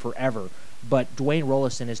Hasek played forever, but Dwayne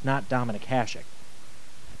Rollison is not Dominic Hasek.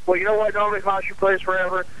 Well, you know why Dominic Hasek plays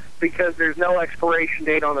forever? Because there's no expiration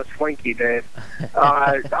date on a slinky, Dave.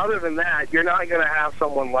 Other than that, you're not going to have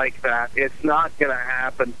someone like that. It's not going to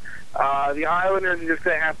happen. The Islanders are just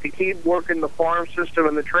going to have to keep working the farm system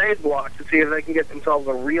and the trade blocks to see if they can get themselves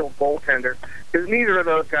a real goaltender, because neither of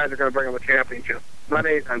those guys are going to bring them a championship. Not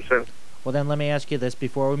anytime soon. Well, then let me ask you this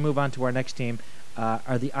before we move on to our next team.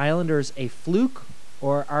 Are the Islanders a fluke,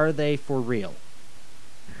 or are they for real?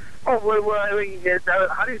 Oh, well, I mean,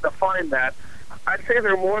 how do you define that? I'd say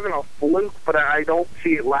they're more than a fluke, but I don't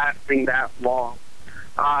see it lasting that long.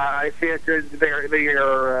 I see it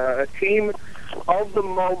they're a team of the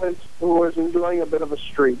moment who is enjoying a bit of a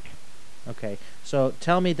streak. Okay, so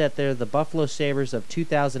tell me that they're the Buffalo Sabres of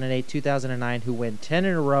 2008, 2009 who win 10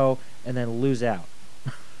 in a row and then lose out.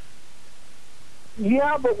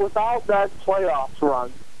 Yeah, but without that playoffs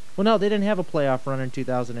run. Well, no, they didn't have a playoff run in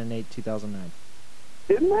 2008, 2009.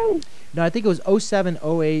 Didn't they? No, I think it was 07,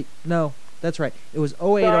 08. No, that's right. It was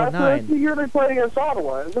 08, 09. That's the year they played against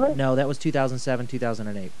Ottawa, isn't it? No, that was 2007,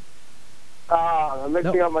 2008. I'm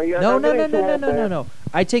mixing up my years. No.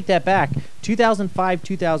 I take that back. 2005,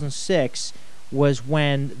 2006 was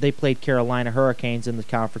when they played Carolina Hurricanes in the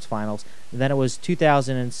conference finals. And then it was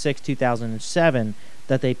 2006, 2007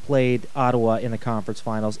 that they played Ottawa in the conference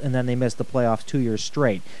finals, and then they missed the playoffs 2 years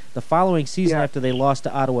straight. The following season, after they lost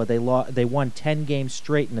to Ottawa, they won 10 games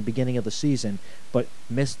straight in the beginning of the season, but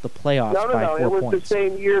missed the playoffs by 4 points. No, it was the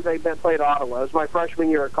same year they played Ottawa. It was my freshman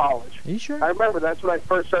year at college. Are you sure? I remember that's when I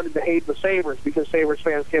first started to hate the Sabres, because Sabres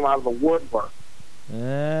fans came out of the woodwork.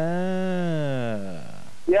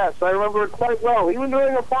 Yes, I remember it quite well. Even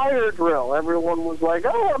during a fire drill, everyone was like,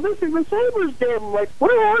 "Oh, I'm missing the Sabres game." I'm like,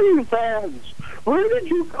 where are you fans? Where did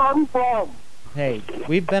you come from? Hey,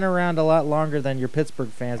 we've been around a lot longer than your Pittsburgh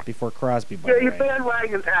fans before Crosby, by the way. Your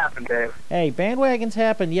bandwagons happen, Dave. Hey, bandwagons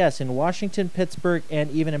happen, yes, in Washington, Pittsburgh, and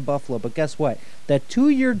even in Buffalo. But guess what? That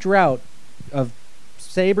 2-year drought of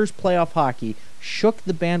Sabres playoff hockey shook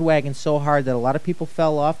the bandwagon so hard that a lot of people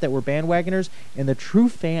fell off that were bandwagoners, and the true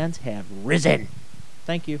fans have risen.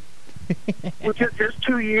 Thank you. Well, just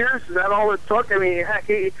 2 years? Is that all it took? I mean, heck,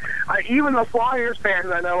 even the Flyers fans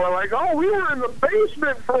I know are like, "Oh, we were in the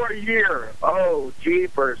basement for a year." Oh,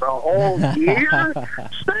 jeepers, a whole year?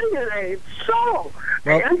 Say it ain't so.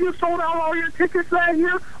 Well, and you sold out all your tickets that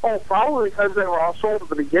year? Oh, probably because they were all sold at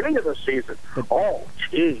the beginning of the season. Oh,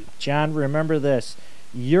 gee. John, remember this.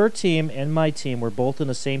 Your team and my team were both in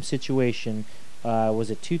the same situation. Was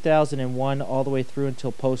it 2001 all the way through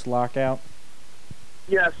until post-lockout?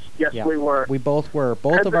 Yes, yeah. We were. We both were.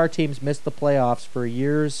 Both of our teams missed the playoffs for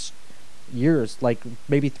years, like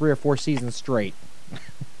maybe 3 or 4 seasons straight.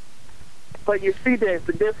 But you see, Dave,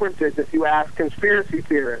 the difference is, if you ask conspiracy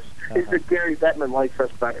theorists, is that Gary Bettman likes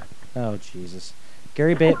us better. Oh, Jesus.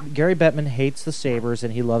 Gary Bettman hates the Sabres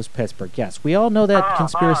and he loves Pittsburgh. Yes, we all know that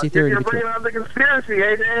conspiracy theory to be true. You're bringing up the conspiracy,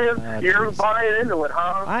 hey, Dave? You're buying into it,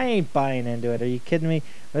 huh? I ain't buying into it. Are you kidding me?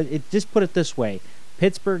 Just put it this way.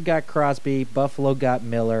 Pittsburgh got Crosby, Buffalo got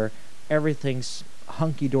Miller. Everything's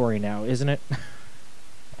hunky-dory now, isn't it?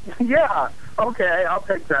 Yeah, okay, I'll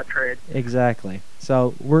take that trade. Exactly.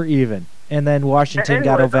 So we're even. And then Washington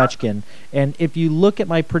got Ovechkin. And if you look at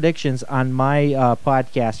my predictions on my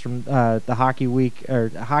podcast from the Hockey Week or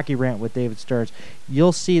Hockey Rant with David Stearns,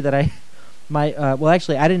 you'll see that well,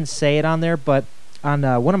 actually, I didn't say it on there, but on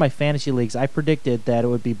one of my fantasy leagues, I predicted that it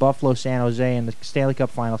would be Buffalo, San Jose in the Stanley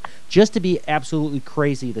Cup Finals, just to be absolutely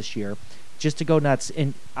crazy this year, just to go nuts.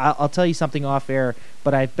 And I'll tell you something off air,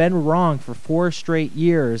 but I've been wrong for 4 straight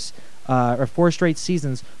years, or 4 straight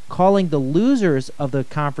seasons, calling the losers of the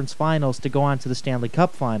conference finals to go on to the Stanley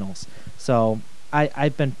Cup Finals. So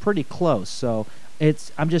I've been pretty close. So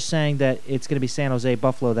I'm just saying that it's going to be San Jose,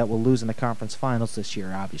 Buffalo that will lose in the conference finals this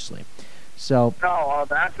year, obviously. So. Oh,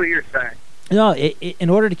 that's what you're saying. No, in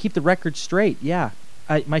order to keep the record straight, yeah.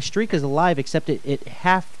 My streak is alive, except it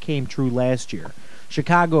half came true last year.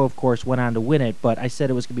 Chicago, of course, went on to win it, but I said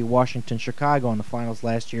it was going to be Washington-Chicago in the finals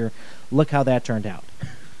last year. Look how that turned out.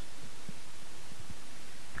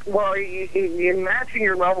 Well, in matching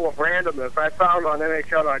your level of randomness, I found on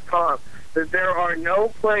NHL.com that there are no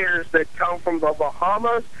players that come from the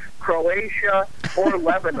Bahamas, Croatia, or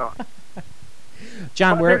Lebanon.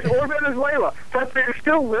 John, or Venezuela, but they're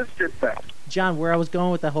still listed there. John, where I was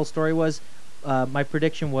going with that whole story was, my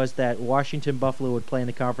prediction was that Washington Buffalo would play in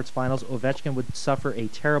the conference finals. Ovechkin would suffer a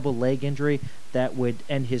terrible leg injury that would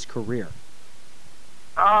end his career.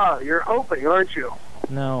 You're hoping, aren't you?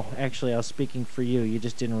 No, actually, I was speaking for you. You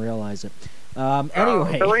just didn't realize it.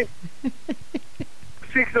 Anyway. Really?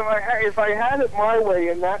 See, so if I had it my way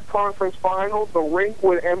in that conference final, the rink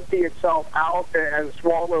would empty itself out and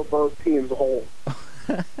swallow both teams whole.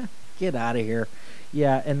 Get out of here.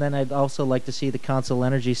 Yeah, and then I'd also like to see the Consol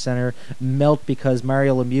Energy Center melt because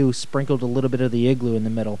Mario Lemieux sprinkled a little bit of the igloo in the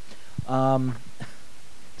middle.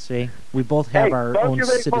 See, we both have our own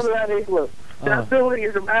cities. Don't you make fun of that igloo. That building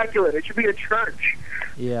is immaculate. It should be a church.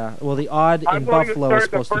 Yeah, well, the Odd in Buffalo is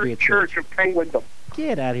supposed to be a church. Of Penguindom.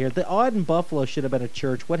 Get out of here. The Odd in Buffalo should have been a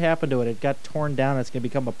church. What happened to it? It got torn down. It's going to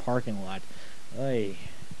become a parking lot. Ay.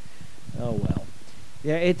 Oh, well.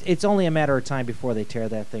 Yeah, it's only a matter of time before they tear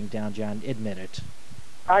that thing down, John. Admit it.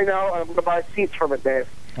 I know. I'm going to buy seats from it, Dave.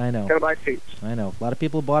 I know. Going to buy seats. I know. A lot of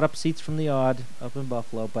people bought up seats from the Odd up in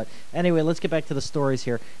Buffalo. But anyway, let's get back to the stories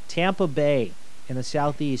here. Tampa Bay in the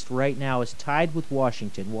Southeast right now is tied with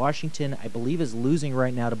Washington. Washington, I believe, is losing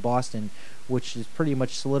right now to Boston, which is pretty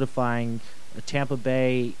much solidifying Tampa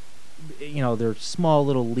Bay, their small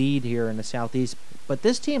little lead here in the Southeast. But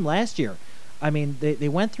this team last year, I mean, they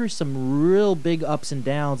went through some real big ups and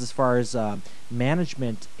downs as far as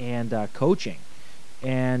management and coaching.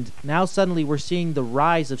 And now suddenly we're seeing the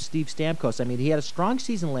rise of Steve Stamkos. I mean, he had a strong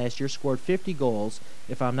season last year, scored 50 goals,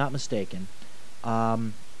 if I'm not mistaken.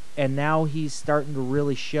 And now he's starting to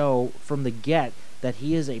really show from the get that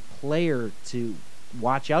he is a player to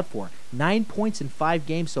watch out for. 9 points in 5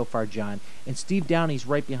 games so far, John. And Steve Downey's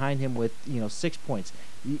right behind him with 6 points.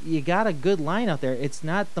 You got a good line out there. It's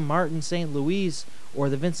not the Martin St. Louis or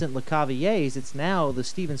the Vincent Lecaviers. It's now the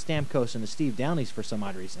Steven Stamkos and the Steve Downeys for some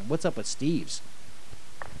odd reason. What's up with Steve's?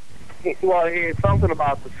 Well, it's something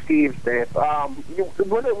about the Steves, Dave.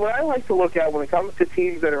 What I like to look at when it comes to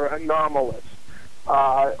teams that are anomalous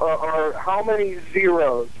are how many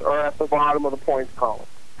zeros are at the bottom of the points column.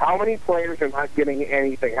 How many players are not getting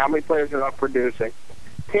anything? How many players are not producing?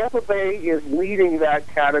 Tampa Bay is leading that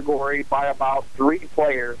category by about 3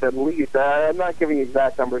 players at least. I'm not giving you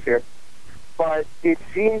exact numbers here. But it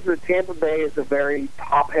seems that Tampa Bay is a very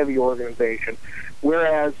top-heavy organization,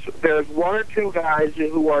 whereas there's 1 or 2 guys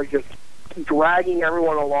who are just dragging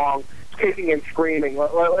everyone along, kicking and screaming,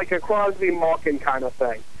 like a Crosby-Malkin kind of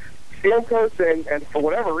thing. Stamkos and for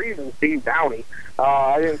whatever reason, Steve Downey.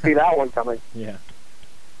 I didn't see that one coming. Yeah.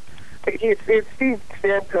 It's Steve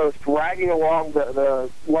Stamkos dragging along the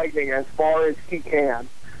Lightning as far as he can,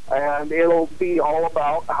 and it'll be all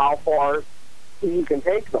about how far he can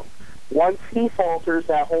take them. Once he falters,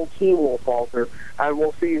 that whole team will falter, and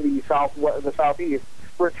we'll see the Southeast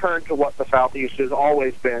return to what the Southeast has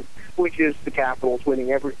always been, which is the Capitals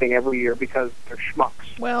winning everything every year because they're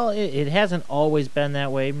schmucks. Well, it hasn't always been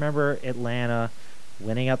that way. Remember Atlanta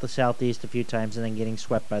winning out the Southeast a few times and then getting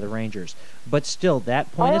swept by the Rangers. But still,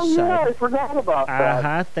 that point aside... Yeah, I forgot about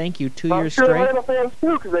that. Thank you. 2 I'm years sure straight. Atlanta fans,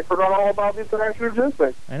 too, because they forgot all about the international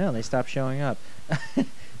existence. I know, they stopped showing up.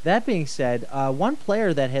 That being said, one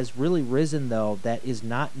player that has really risen, though, that is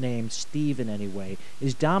not named Steve in any way,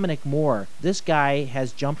 is Dominic Moore. This guy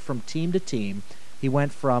has jumped from team to team. He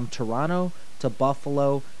went from Toronto to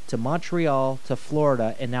Buffalo to Montreal to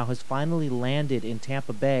Florida, and now has finally landed in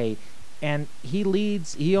Tampa Bay. And he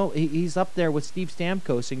leads. He's up there with Steve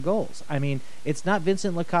Stamkos in goals. I mean, it's not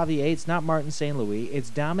Vincent Lecavier, it's not Martin St. Louis,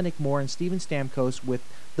 it's Dominic Moore and Steven Stamkos with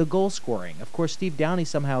the goal scoring. Of course, Steve Downey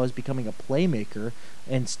somehow is becoming a playmaker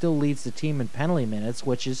and still leads the team in penalty minutes,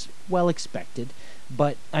 which is well expected.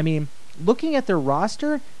 But I mean, looking at their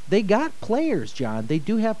roster, they got players, John. They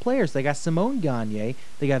do have players. They got Simone Gagne,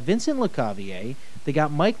 they got Vincent Lecavier, they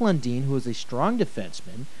got Mike Lundin, who is a strong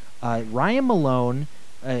defenseman, Ryan Malone,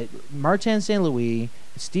 Martin St. Louis,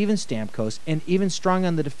 Steven Stamkos, and even strong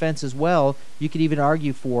on the defense as well. You could even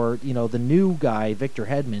argue for the new guy Victor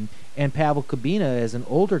Hedman and Pavel Kabina as an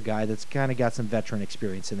older guy that's kind of got some veteran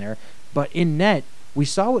experience in there. But in net, we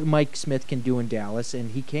saw what Mike Smith can do in Dallas,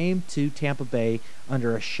 and he came to Tampa Bay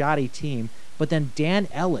under a shoddy team. But then Dan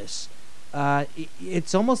Ellis,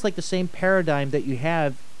 it's almost like the same paradigm that you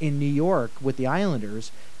have in New York with the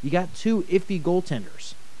Islanders. You got 2 iffy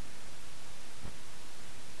goaltenders.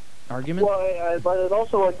 Argument? Well, but I'd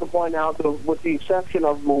also like to point out that with the exception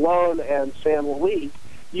of Malone and San Luis,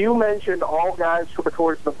 you mentioned all guys who are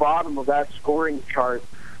towards the bottom of that scoring chart.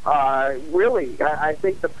 Really, I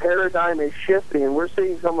think the paradigm is shifting, and we're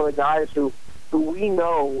seeing some of the guys who we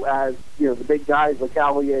know as the big guys like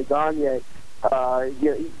Cavalier, Gagne.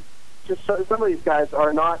 Just some of these guys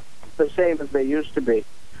are not the same as they used to be.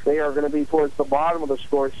 They are going to be towards the bottom of the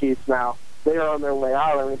score sheets now. they are on their way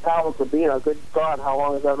out. I mean, Paolo Sabino, good God, how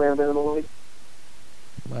long has that man been in the league?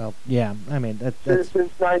 Well, yeah, I mean that's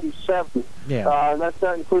since '97. Yeah, and that's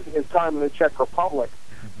not including his time in the Czech Republic.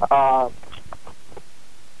 Well,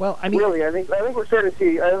 I mean, really, I think we're starting to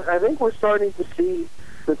see. I think we're starting to see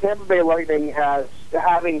the Tampa Bay Lightning as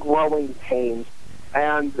having growing pains,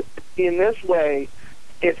 and in this way,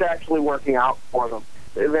 it's actually working out for them.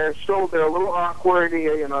 They're a little awkward.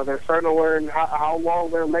 You know, they're starting to learn how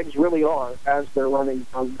long their legs really are as they're running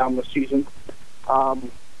down the season.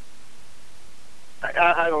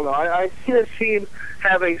 I don't know. I see the team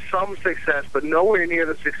having some success, but nowhere near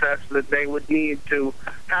the success that they would need to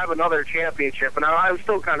have another championship. And I'm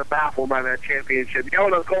still kind of baffled by that championship.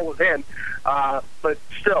 Jonas goal was in, but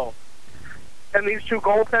still. And these two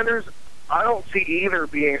goaltenders, I don't see either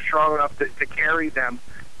being strong enough to carry them.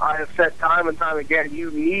 I have said time and time again, you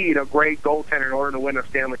need a great goaltender in order to win a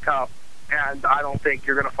Stanley Cup. And I don't think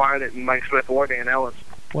you're going to find it in Mike Smith or Dan Ellis.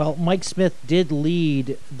 Well, Mike Smith did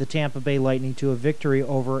lead the Tampa Bay Lightning to a victory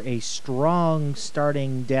over a strong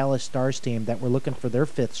starting Dallas Stars team that were looking for their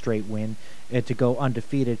fifth straight win and to go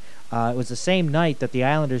undefeated. It was the same night that the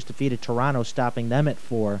Islanders defeated Toronto, stopping them at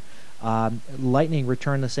 4. Lightning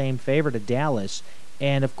returned the same favor to Dallas.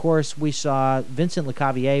 And, of course, we saw Vincent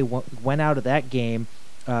Lecavalier went out of that game.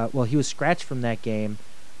 He was scratched from that game.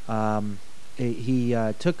 He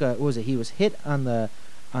was hit on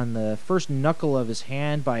the first knuckle of his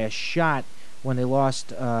hand by a shot when they lost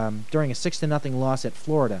during a 6-0 loss at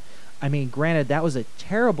Florida. I mean, granted, that was a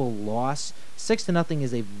terrible loss. 6-0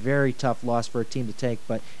 is a very tough loss for a team to take,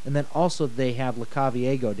 and then also they have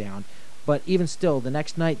Lecavalier go down. But even still, the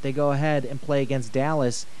next night they go ahead and play against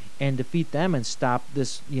Dallas and defeat them and stop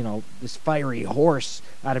this fiery horse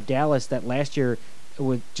out of Dallas that last year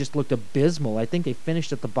just looked abysmal. I think they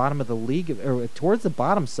finished at the bottom of the league, or towards the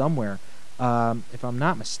bottom somewhere. If I'm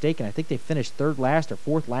not mistaken, I think they finished third last or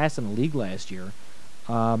fourth last in the league last year.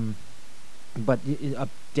 But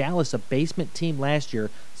Dallas, a basement team last year,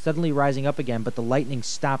 suddenly rising up again, but the Lightning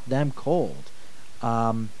stopped them cold.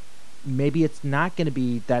 Maybe it's not going to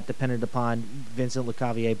be that dependent upon Vincent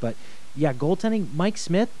Lecavalier, but yeah, goaltending, Mike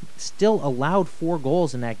Smith still allowed 4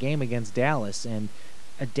 goals in that game against Dallas, and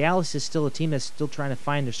Dallas is still a team that's still trying to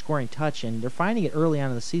find their scoring touch, and they're finding it early on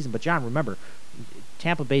in the season. But John, remember,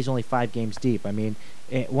 Tampa Bay's only 5 games deep. I mean,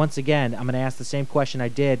 once again, I'm going to ask the same question I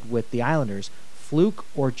did with the Islanders: fluke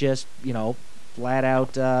or just flat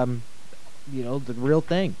out, the real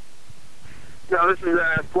thing? No, this is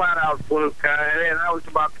a flat out fluke, and I was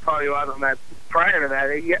about to call you out on that prior to that.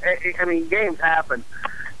 I mean, games happen.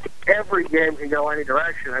 Every game can go any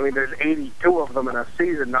direction. I mean, there's 82 of them in a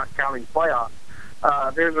season, not counting playoffs.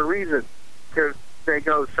 There's a reason, because they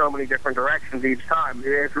go so many different directions each time.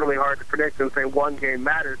 It's really hard to predict and say one game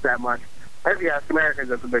matters that much. If you ask Americans,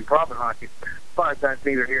 that's a big problem in hockey, but that's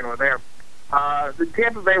neither here nor there. The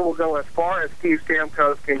Tampa Bay will go as far as Steve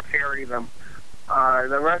Stamkos can carry them.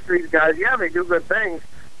 The rest of these guys, yeah, they do good things,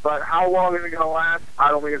 but how long is it going to last? I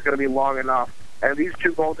don't think it's going to be long enough. And these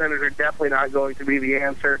two goaltenders are definitely not going to be the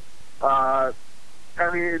answer. I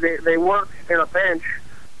mean, they work in a bench,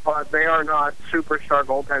 but they are not superstar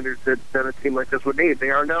goaltenders that a team like this would need. They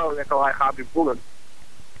are no Nikolai Khabibulin.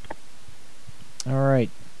 All right.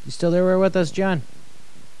 You still there with us, John?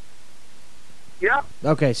 Yeah.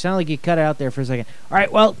 Okay, sounded like you cut out there for a second. All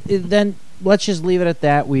right, well, then let's just leave it at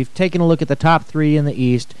that. We've taken a look at the top 3 in the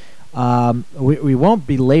East. We won't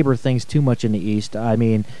belabor things too much in the East. I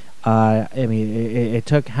mean, it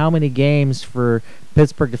took how many games for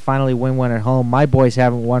Pittsburgh to finally win one at home? My boys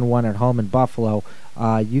haven't won one at home in Buffalo.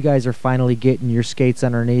 You guys are finally getting your skates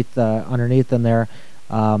underneath them there.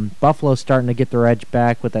 Buffalo's starting to get their edge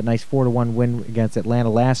back with that nice 4-1 win against Atlanta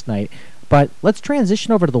last night. But let's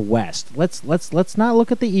transition over to the West. Let's not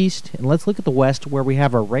look at the East, and let's look at the West, where we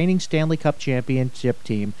have a reigning Stanley Cup championship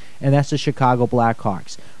team, and that's the Chicago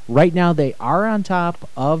Blackhawks. Right now, they are on top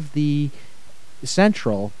of the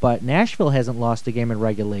Central, but Nashville hasn't lost a game in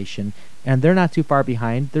regulation, and they're not too far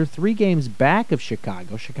behind. They're 3 games back of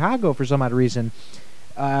Chicago. Chicago, for some odd reason,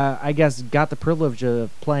 I guess, got the privilege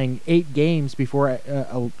of playing 8 games before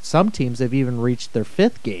some teams have even reached their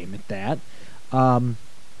 5th game at that.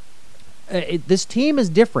 This team is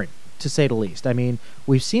different, to say the least. I mean,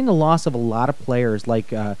 we've seen the loss of a lot of players like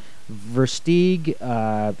Versteeg,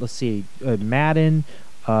 Madden,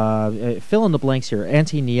 fill in the blanks here.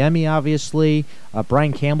 Antti Niemi, obviously.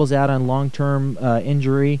 Brian Campbell's out on long-term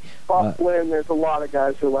injury. Bufflin, there's a lot of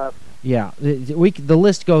guys who left. Yeah, the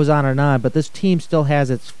list goes on, but this team still has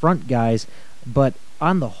its front guys. But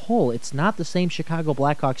on the whole, it's not the same Chicago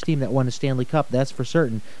Blackhawks team that won the Stanley Cup, that's for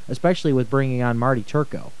certain, especially with bringing on Marty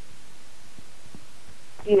Turco.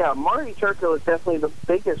 Yeah, Marty Turco is definitely the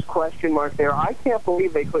biggest question mark there. I can't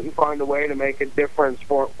believe they couldn't find a way to make a difference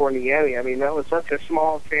for Niemi. I mean, that was such a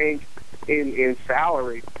small change in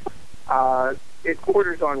salary. It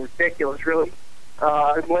borders on ridiculous, really.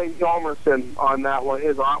 Blaine Hjalmarsson on that one,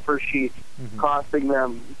 his offer sheet costing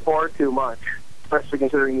them far too much, especially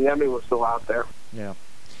considering Niemi was still out there. Yeah.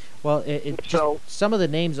 Well, just some of the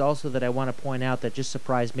names also that I want to point out that just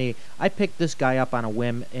surprised me. I picked this guy up on a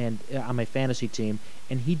whim and on my fantasy team,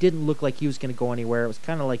 and he didn't look like he was going to go anywhere. It was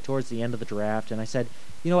kind of like towards the end of the draft, and I said,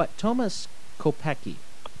 you know what, Tomas Kopecky,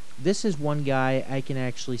 this is one guy I can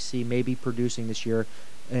actually see maybe producing this year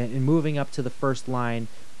and moving up to the first line,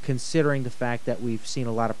 considering the fact that we've seen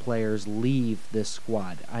a lot of players leave this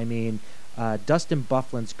squad. I mean, Dustin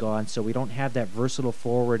Byfuglien's gone, so we don't have that versatile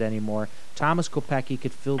forward anymore. Thomas Kopecky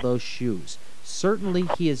could fill those shoes. Certainly,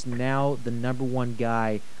 he is now the number one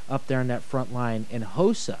guy up there in that front line. And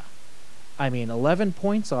Hossa, I mean, 11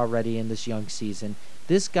 points already in this young season.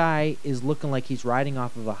 This guy is looking like he's riding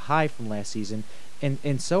off of a high from last season,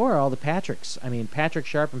 and so are all the Patricks. I mean, Patrick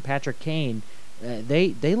Sharp and Patrick Kane,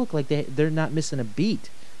 they look like they're not missing a beat.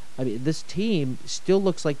 I mean, this team still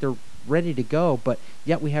looks like they're ready to go, but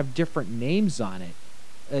yet we have different names on it.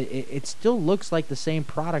 It still looks like the same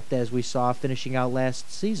product as we saw finishing out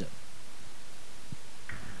last season.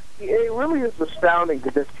 It really is astounding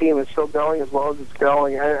that this team is still going as well as it's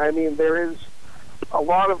going. I mean, there is a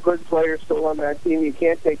lot of good players still on that team. You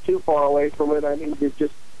can't take too far away from it. I mean, it's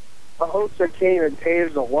just Hossa, Kane, and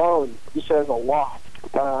Taves alone just says a lot.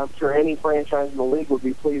 I'm sure any franchise in the league would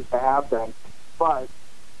be pleased to have them. But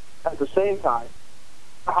at the same time,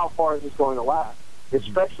 how far is this going to last?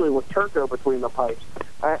 Especially with Turco between the pipes.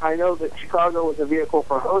 I know that Chicago was a vehicle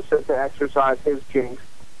for Hossa to exercise his jinx.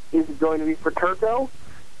 Is it going to be for Turco?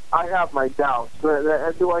 I have my doubts.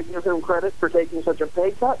 Do I give him credit for taking such a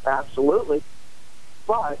pay cut? Absolutely.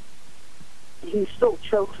 But he still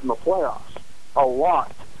chokes in the playoffs a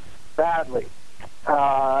lot, badly.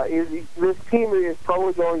 This team is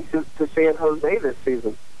probably going to San Jose this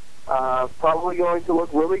season. Probably going to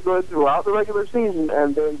look really good throughout the regular season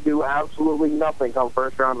and then do absolutely nothing come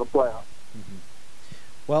first round of the playoffs.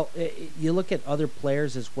 Well, you look at other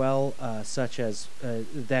players as well, such as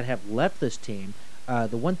that have left this team.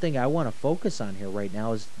 The one thing I want to focus on here right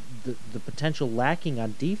now is the potential lacking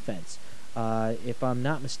on defense. If I'm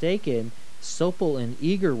not mistaken, Sopel and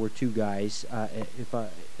Eager were two guys. If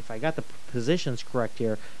I got the positions correct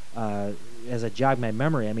here, as I jog my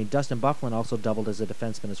memory, I mean Dustin Byfuglien also doubled as a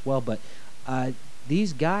defenseman as well. But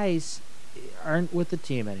these guys aren't with the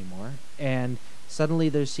team anymore, and suddenly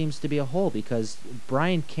there seems to be a hole because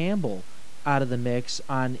Brian Campbell out of the mix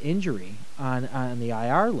on injury on the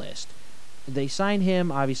IR list. They signed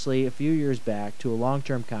him, obviously, a few years back to a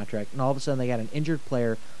long-term contract, and all of a sudden they got an injured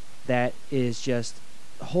player that is just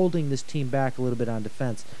holding this team back a little bit on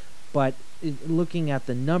defense. But looking at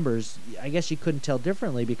the numbers, I guess you couldn't tell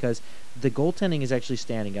differently because the goaltending is actually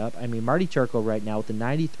standing up. I mean, Marty Turco right now with a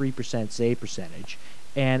 93% save percentage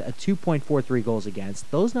and a 2.43 goals against.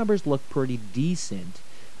 Those numbers look pretty decent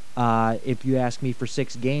if you ask me for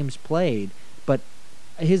 6 games played. But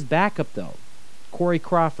his backup, though, Corey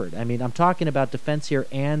Crawford. I mean, I'm talking about defense here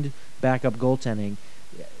and backup goaltending.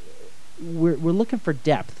 We're looking for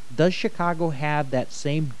depth. Does Chicago have that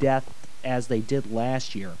same depth as they did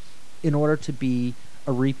last year in order to be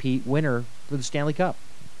a repeat winner for the Stanley Cup?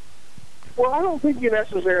 Well, I don't think you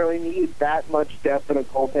necessarily need that much depth in a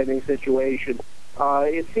goaltending situation.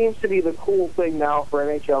 It seems to be the cool thing now for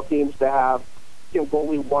NHL teams to have,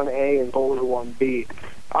 goalie 1A and goalie 1B.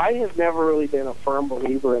 I have never really been a firm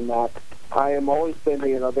believer in that. I have always been,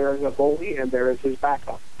 there is a goalie and there is his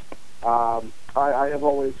backup. I have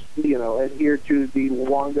always, adhered to the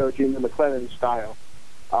Luongo, Jimmy McLennan style.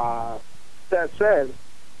 That said,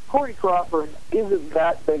 Corey Crawford isn't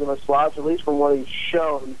that big of a slouch, at least from what he's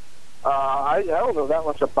shown. I don't know that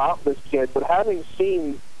much about this kid, but having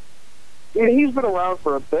seen, he's been around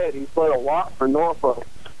for a bit. He's played a lot for Norfolk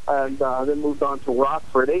and then moved on to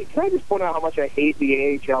Rockford. Can I just point out how much I hate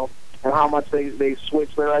the AHL and how much they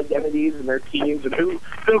switch their identities and their teams and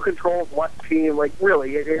who controls what team? Like,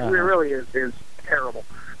 really, it really is terrible.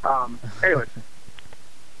 Anyways,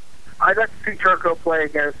 I got to see Turco play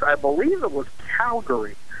against, I believe it was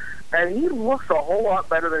Calgary, and he looks a whole lot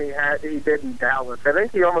better than he did in Dallas. I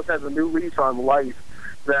think he almost has a new lease on life.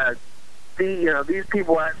 That these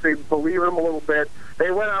people actually believe in him a little bit. They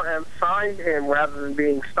went out and signed him rather than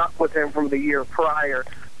being stuck with him from the year prior.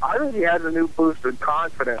 I think he has a new boosted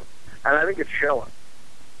confidence, and I think it's showing.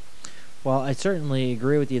 Well, I certainly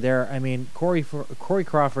agree with you there. I mean, Corey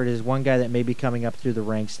Crawford is one guy that may be coming up through the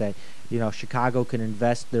ranks that Chicago can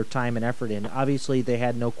invest their time and effort in. Obviously, they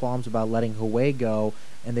had no qualms about letting Huey go,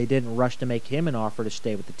 and they didn't rush to make him an offer to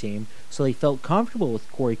stay with the team. So they felt comfortable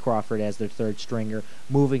with Corey Crawford as their third stringer,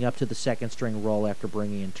 moving up to the second string role after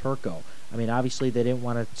bringing in Turco. I mean, obviously, they didn't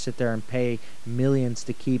want to sit there and pay millions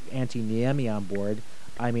to keep Antti Niemi on board.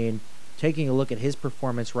 I mean, taking a look at his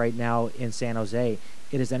performance right now in San Jose,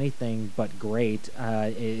 it is anything but great.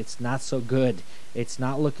 It's not so good. It's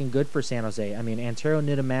not looking good for San Jose. I mean, Antero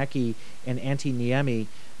Niittymaki and Antti Niemi,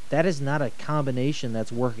 that is not a combination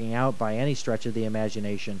that's working out by any stretch of the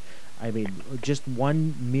imagination. I mean, just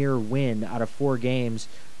one mere win out of 4 games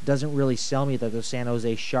doesn't really sell me that the San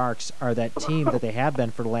Jose Sharks are that team that they have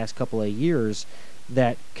been for the last couple of years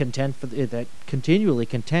that continually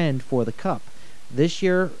contend for the cup. This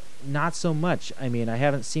year, not so much. I mean, I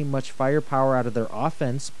haven't seen much firepower out of their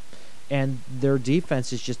offense, and their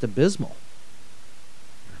defense is just abysmal.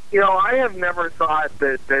 I have never thought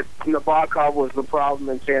that Nabokov was the problem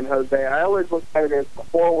in San Jose. I always look at it as the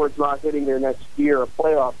forwards not hitting their next year, a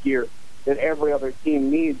playoff year, that every other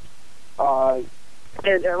team needs. And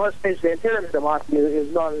let's face it, Antero Niittymaki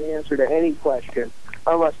is not an answer to any question,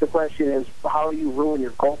 unless the question is how you ruin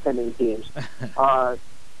your goaltending teams.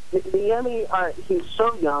 Niemi, he's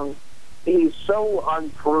so young. He's so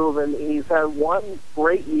unproven. He's had one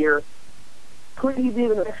great year. Could he be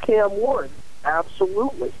the next Cam Ward?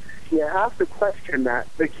 Absolutely. You have to question that.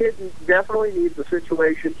 The kid definitely needs a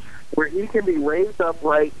situation where he can be raised up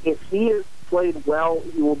right. If he has played well,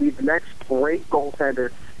 he will be the next great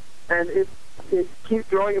goaltender. And if keep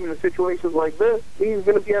throwing him into situations like this, he's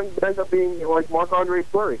going to end up being like Marc-Andre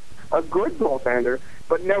Fleury, a good goaltender,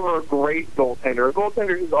 but never a great goaltender. A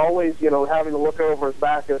goaltender who's always, having to look over his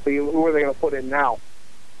back and see who are they going to put in now.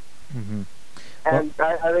 Mm-hmm. And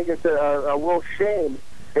I think it's a real shame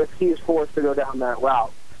if he's forced to go down that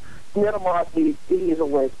route. Niittymaki, he's a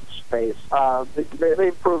waste of space.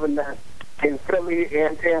 They've proven that in Philly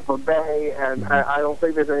and Tampa Bay, and I don't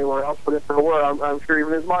think there's anywhere else, but if there were, I'm sure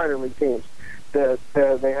even his minor league teams, that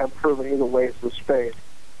they have proven he's a waste of space.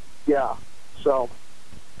 Yeah, so...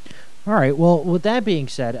 All right. Well, with that being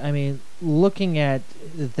said, I mean, looking at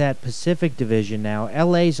that Pacific Division now,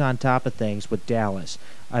 LA's on top of things with Dallas.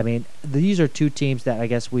 I mean, these are two teams that I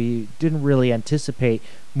guess we didn't really anticipate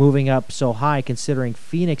moving up so high, considering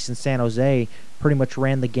Phoenix and San Jose pretty much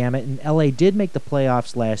ran the gamut. And LA did make the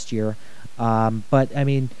playoffs last year. But, I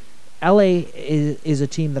mean, LA is a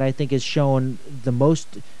team that I think has shown the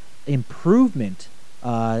most improvement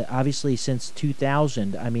obviously since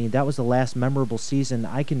 2000. I mean, that was the last memorable season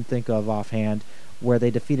I can think of offhand where they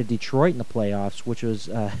defeated Detroit in the playoffs, which was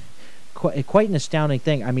quite an astounding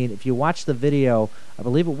thing. I mean, if you watch the video, I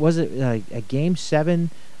believe it was a Game 7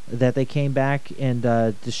 that they came back and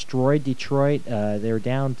destroyed Detroit. They were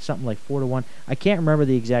down something like 4-1. I can't remember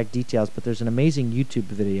the exact details, but there's an amazing YouTube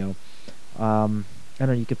video. I don't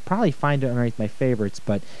know, you could probably find it underneath my favorites,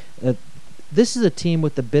 but this is a team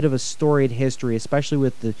with a bit of a storied history, especially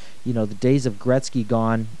with the days of Gretzky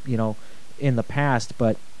gone, in the past.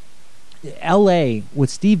 But L.A. with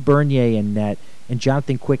Steve Bernier in net and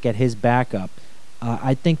Jonathan Quick at his backup,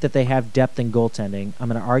 I think that they have depth in goaltending. I'm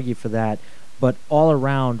going to argue for that. But all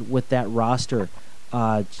around with that roster,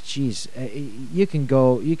 you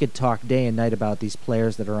could talk day and night about these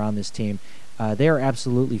players that are on this team. They are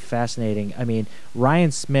absolutely fascinating. I mean,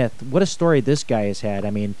 Ryan Smith, what a story this guy has had.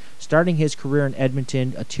 I mean, starting his career in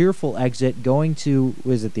Edmonton, a tearful exit, going to,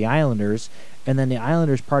 the Islanders, and then the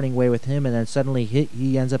Islanders parting way with him, and then suddenly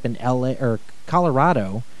he ends up in LA or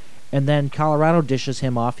Colorado, and then Colorado dishes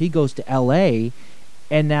him off. He goes to LA,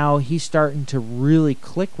 and now he's starting to really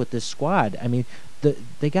click with this squad. I mean,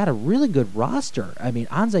 they got a really good roster. I mean,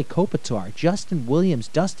 Anze Kopitar, Justin Williams,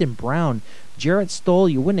 Dustin Brown, Jarrett Stoll.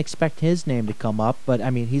 You wouldn't expect his name to come up, but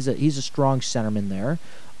I mean, he's a strong centerman there.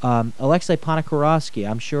 Alexei Ponikarovsky.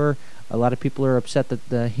 I'm sure a lot of people are upset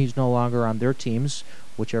that he's no longer on their teams,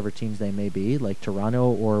 whichever teams they may be, like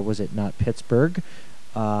Toronto or was it not Pittsburgh?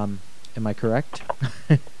 Am I correct?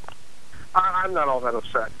 I'm not all that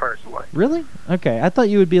upset, personally. Really? Okay. I thought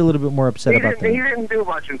you would be a little bit more upset about that. He didn't do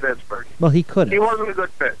much in Pittsburgh. Well, he could have. He wasn't a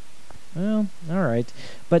good fit. Well, all right.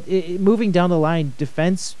 But moving down the line,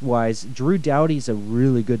 defense-wise, Drew Doughty's a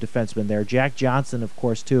really good defenseman there. Jack Johnson, of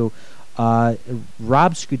course, too.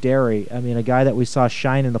 Rob Scuderi, I mean, a guy that we saw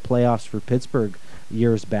shine in the playoffs for Pittsburgh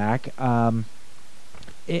years back.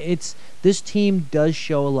 This team does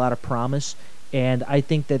show a lot of promise, and I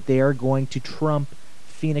think that they are going to trump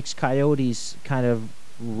Phoenix Coyotes' kind of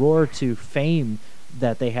roar to fame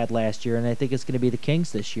that they had last year, and I think it's going to be the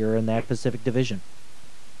Kings this year in that Pacific Division.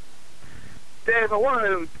 Dave, I want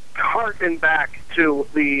to harken back to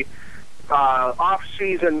the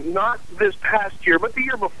off-season, not this past year, but the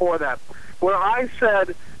year before that, where I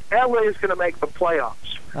said LA is going to make the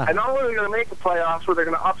playoffs. And not only are they going to make the playoffs, but they're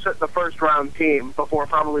going to upset the first-round team before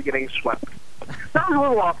probably getting swept. I was a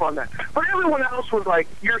little off on that. But everyone else was like,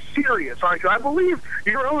 you're serious, aren't you? I believe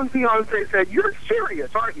your own fiancé said, you're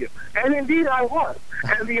serious, aren't you? And indeed I was.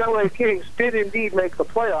 And the LA Kings did indeed make the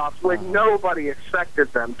playoffs when nobody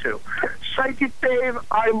expected them to. Psychic Dave,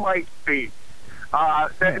 I might be.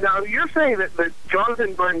 Now, you're saying that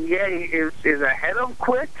Jonathan Bernier is ahead of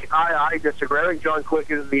Quick. I disagree. I think John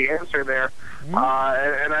Quick is the answer there. And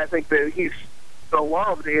I think that he's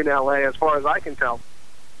beloved in L.A. as far as I can tell.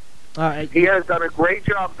 He has done a great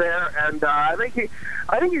job there, and I think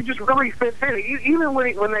he just really fits in. Even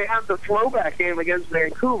when they have the throwback game against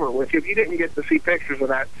Vancouver, which if you didn't get to see pictures of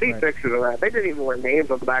that, pictures of that. They didn't even wear names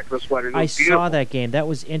on the back of the sweaters. I saw that game. That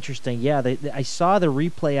was interesting. Yeah, I saw the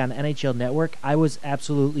replay on NHL Network. I was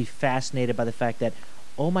absolutely fascinated by the fact that,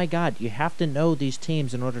 oh my God, you have to know these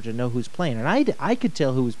teams in order to know who's playing. And I could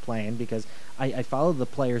tell who was playing because I followed the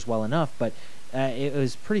players well enough, but it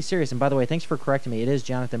was pretty serious. And by the way, thanks for correcting me. It is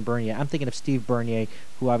Jonathan Bernier. I'm thinking of Steve Bernier,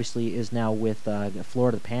 who obviously is now with the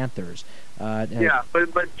Florida Panthers. Yeah,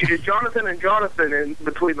 but Jonathan and Jonathan in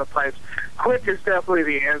between the pipes. Quick is definitely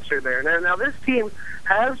the answer there. Now this team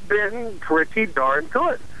has been pretty darn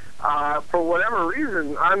good. For whatever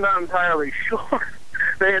reason, I'm not entirely sure.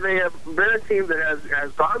 They have been a team that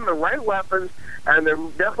has gotten the right weapons, and they're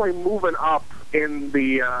definitely moving up in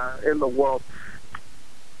the world.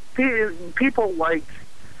 People like,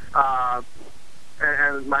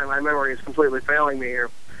 and my memory is completely failing me here,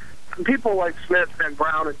 people like Smith and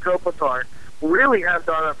Brown and Kopitar really have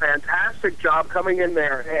done a fantastic job coming in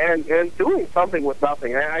there and doing something with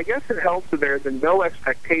nothing. I guess it helps that there's been no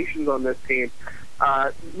expectations on this team.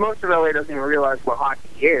 Most of LA doesn't even realize what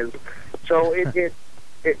hockey is. So it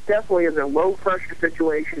definitely is a low-pressure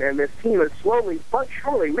situation, and this team is slowly but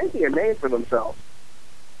surely making a name for themselves.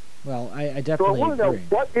 Well, I definitely agree. So I want to know, agree.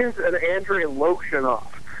 what is an Andrei Loktionov?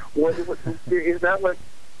 What is that? What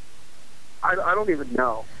I don't even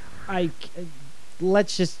know.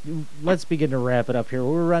 Let's begin to wrap it up here.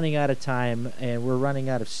 We're running out of time, and we're running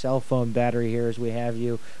out of cell phone battery here as we have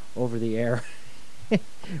you over the air.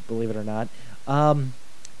 Believe it or not.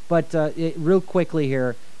 But real quickly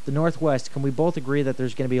here, the Northwest. Can we both agree that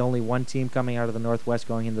there's going to be only one team coming out of the Northwest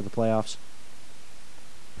going into the playoffs?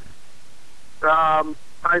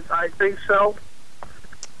 I think so.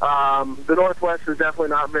 The Northwest has definitely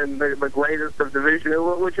not been the greatest of division,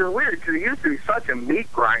 which is weird because it used to be such a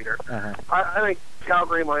meat grinder. I think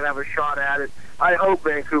Calgary might have a shot at it. I hope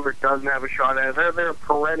Vancouver doesn't have a shot at it. They're a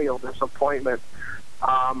perennial disappointment.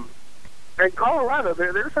 And Colorado,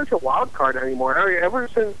 they're such a wild card anymore. I mean, ever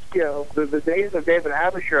since the days of David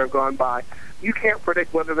Havishar have gone by, you can't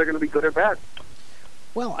predict whether they're going to be good or bad.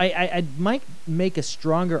 Well, I might make a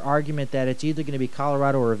stronger argument that it's either going to be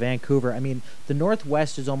Colorado or Vancouver. I mean, the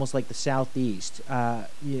Northwest is almost like the Southeast.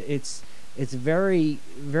 It's very,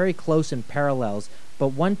 very close in parallels, but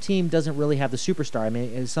one team doesn't really have the superstar. I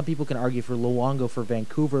mean, some people can argue for Luongo for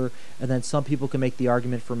Vancouver, and then some people can make the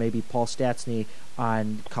argument for maybe Paul Stastny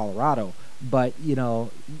on Colorado. But, I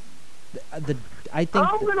think...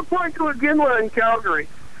 I'm going to point to Iginla in Calgary.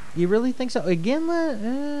 You really think so?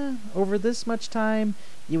 Iginla, over this much time,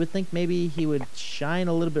 you would think maybe he would shine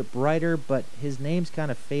a little bit brighter, but his name's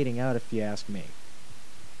kind of fading out, if you ask me.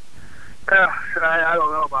 I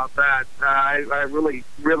don't know about that. I really,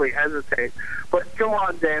 really hesitate. But come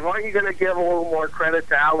on, Dave, aren't you going to give a little more credit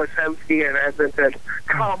to Alex Hemsky and Edmonton?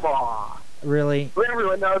 Come on. Really?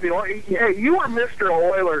 Everyone knows you were Mr.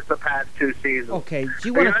 Oilers the past 2 seasons. Okay, do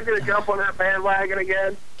you want want to... going to jump on that bandwagon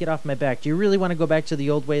again? Get off my back. Do you really want to go back to the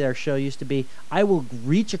old way our show used to be? I will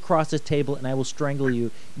reach across the table and I will strangle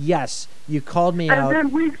you. Yes, you called me out. And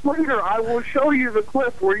then weeks later, I will show you the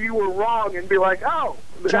clip where you were wrong and be like, oh,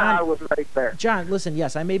 John, I was right there. John, listen,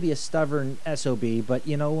 yes, I may be a stubborn SOB, but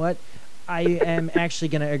you know what? I am actually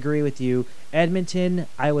going to agree with you. Edmonton,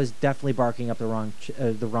 I was definitely barking up the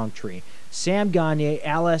wrong tree. Sam Gagner,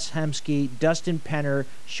 Alex Hemsky, Dustin Penner,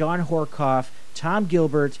 Sean Horkoff, Tom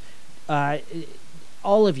Gilbert,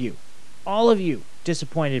 all of you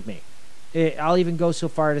disappointed me. I'll even go so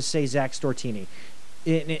far to say Zach Stortini.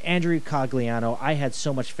 Andrew Cogliano, I had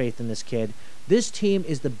so much faith in this kid. This team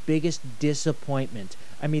is the biggest disappointment.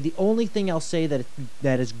 I mean, the only thing I'll say that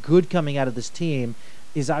is good coming out of this team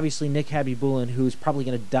is obviously Nick Habibulin, who's probably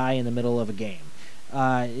going to die in the middle of a game.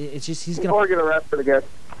 It's just he's going to... Or get arrested again.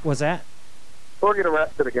 What's that? Or get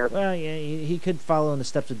arrested again. Well, yeah, he could follow in the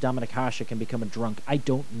steps of Dominik Hasek and become a drunk. I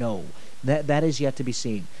don't know. That is yet to be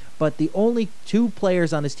seen. But the only two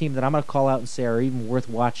players on this team that I'm going to call out and say are even worth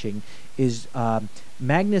watching is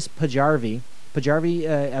Magnus Pajärvi.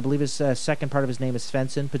 Pajärvi, I believe his second part of his name is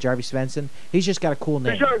Svensson. Pajärvi Svensson. He's just got a cool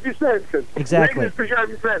name. Pajärvi Svensson. Exactly.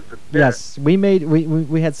 Pajärvi Svensson. Yes,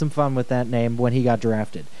 we had some fun with that name when he got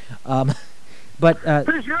drafted. But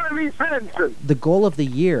Pajärvi Svensson. The goal of the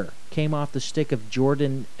year came off the stick of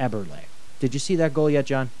Jordan Eberle. Did you see that goal yet,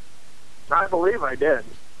 John? I believe I did.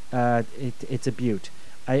 It's a beaut.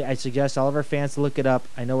 I suggest all of our fans to look it up.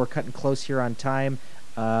 I know we're cutting close here on time,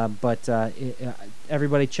 but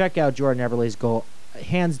everybody check out Jordan Eberle's goal.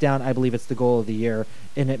 Hands down, I believe it's the goal of the year,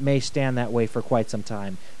 and it may stand that way for quite some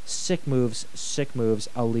time. Sick moves.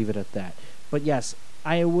 I'll leave it at that. But yes,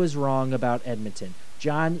 I was wrong about Edmonton.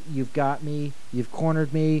 John, you've got me. You've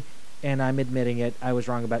cornered me. And I'm admitting it. I was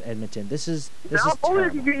wrong about Edmonton. This is terrible. Only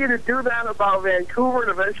terrible. can get you to do that about Vancouver and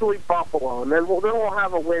eventually Buffalo, and then we'll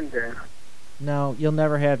have a win there. No, you'll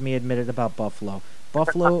never have me admit it about Buffalo.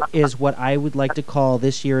 Buffalo is what I would like to call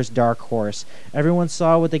this year's dark horse. Everyone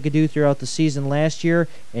saw what they could do throughout the season last year,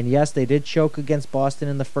 and yes, they did choke against Boston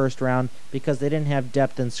in the first round because they didn't have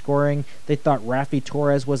depth in scoring. They thought Raffi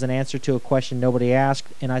Torres was an answer to a question nobody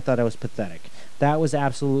asked, and I thought it was pathetic. That was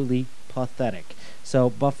absolutely pathetic. So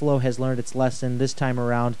Buffalo has learned its lesson this time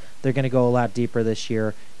around. They're going to go a lot deeper this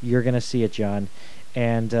year. You're going to see it, John.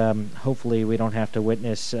 And hopefully we don't have to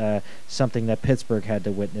witness something that Pittsburgh had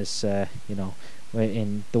to witness,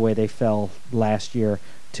 in the way they fell last year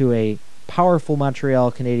to a powerful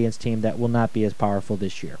Montreal Canadiens team that will not be as powerful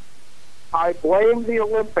this year. I blame the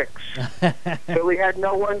Olympics. Philly had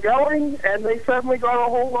no one going, and they suddenly got a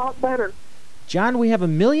whole lot better. John, we have a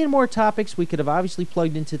million more topics we could have obviously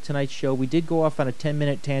plugged into tonight's show. We did go off on a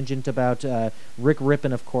 10-minute tangent about Rick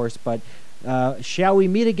Rippon, of course, but shall we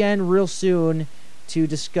meet again real soon to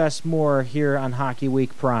discuss more here on Hockey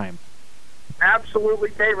Week Prime?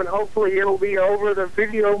 Absolutely, Dave, and hopefully it'll be over the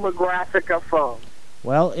Videomographica phone.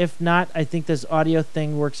 Well, if not, I think this audio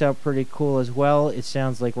thing works out pretty cool as well. It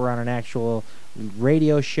sounds like we're on an actual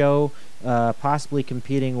radio show, possibly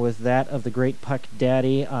competing with that of the great Puck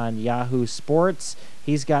Daddy on Yahoo Sports.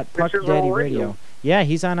 He's got Puck Daddy Radio. Yeah,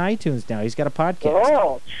 he's on iTunes now. He's got a podcast.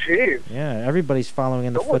 Oh, jeez. Yeah, everybody's following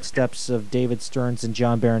in the footsteps of David Stearns and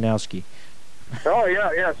John Baranowski. Oh, yeah,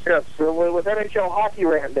 yes. With NHL Hockey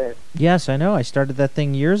Land Day. Yes, I know. I started that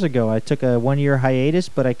thing years ago. I took a one-year hiatus,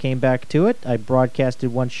 but I came back to it. I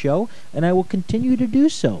broadcasted one show, and I will continue to do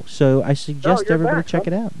so. So I suggest everybody check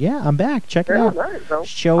it out. Yeah, I'm back. Check it out. Nice, so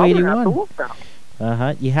Show 81.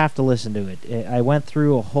 You have to listen to it. I went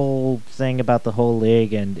through a whole thing about the whole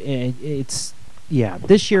league, and this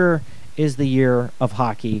year is the year of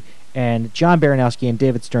hockey, and John Baranowski and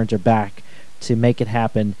David Stearns are back to make it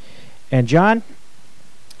happen. And John,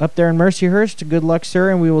 up there in Mercyhurst, good luck,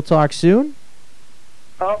 sir, and we will talk soon.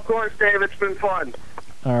 Of course, Dave. It's been fun.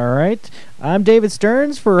 All right. I'm David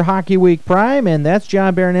Stearns for Hockey Week Prime, and that's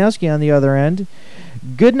John Baranowski on the other end.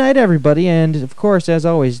 Good night, everybody, and, of course, as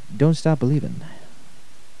always, don't stop believing.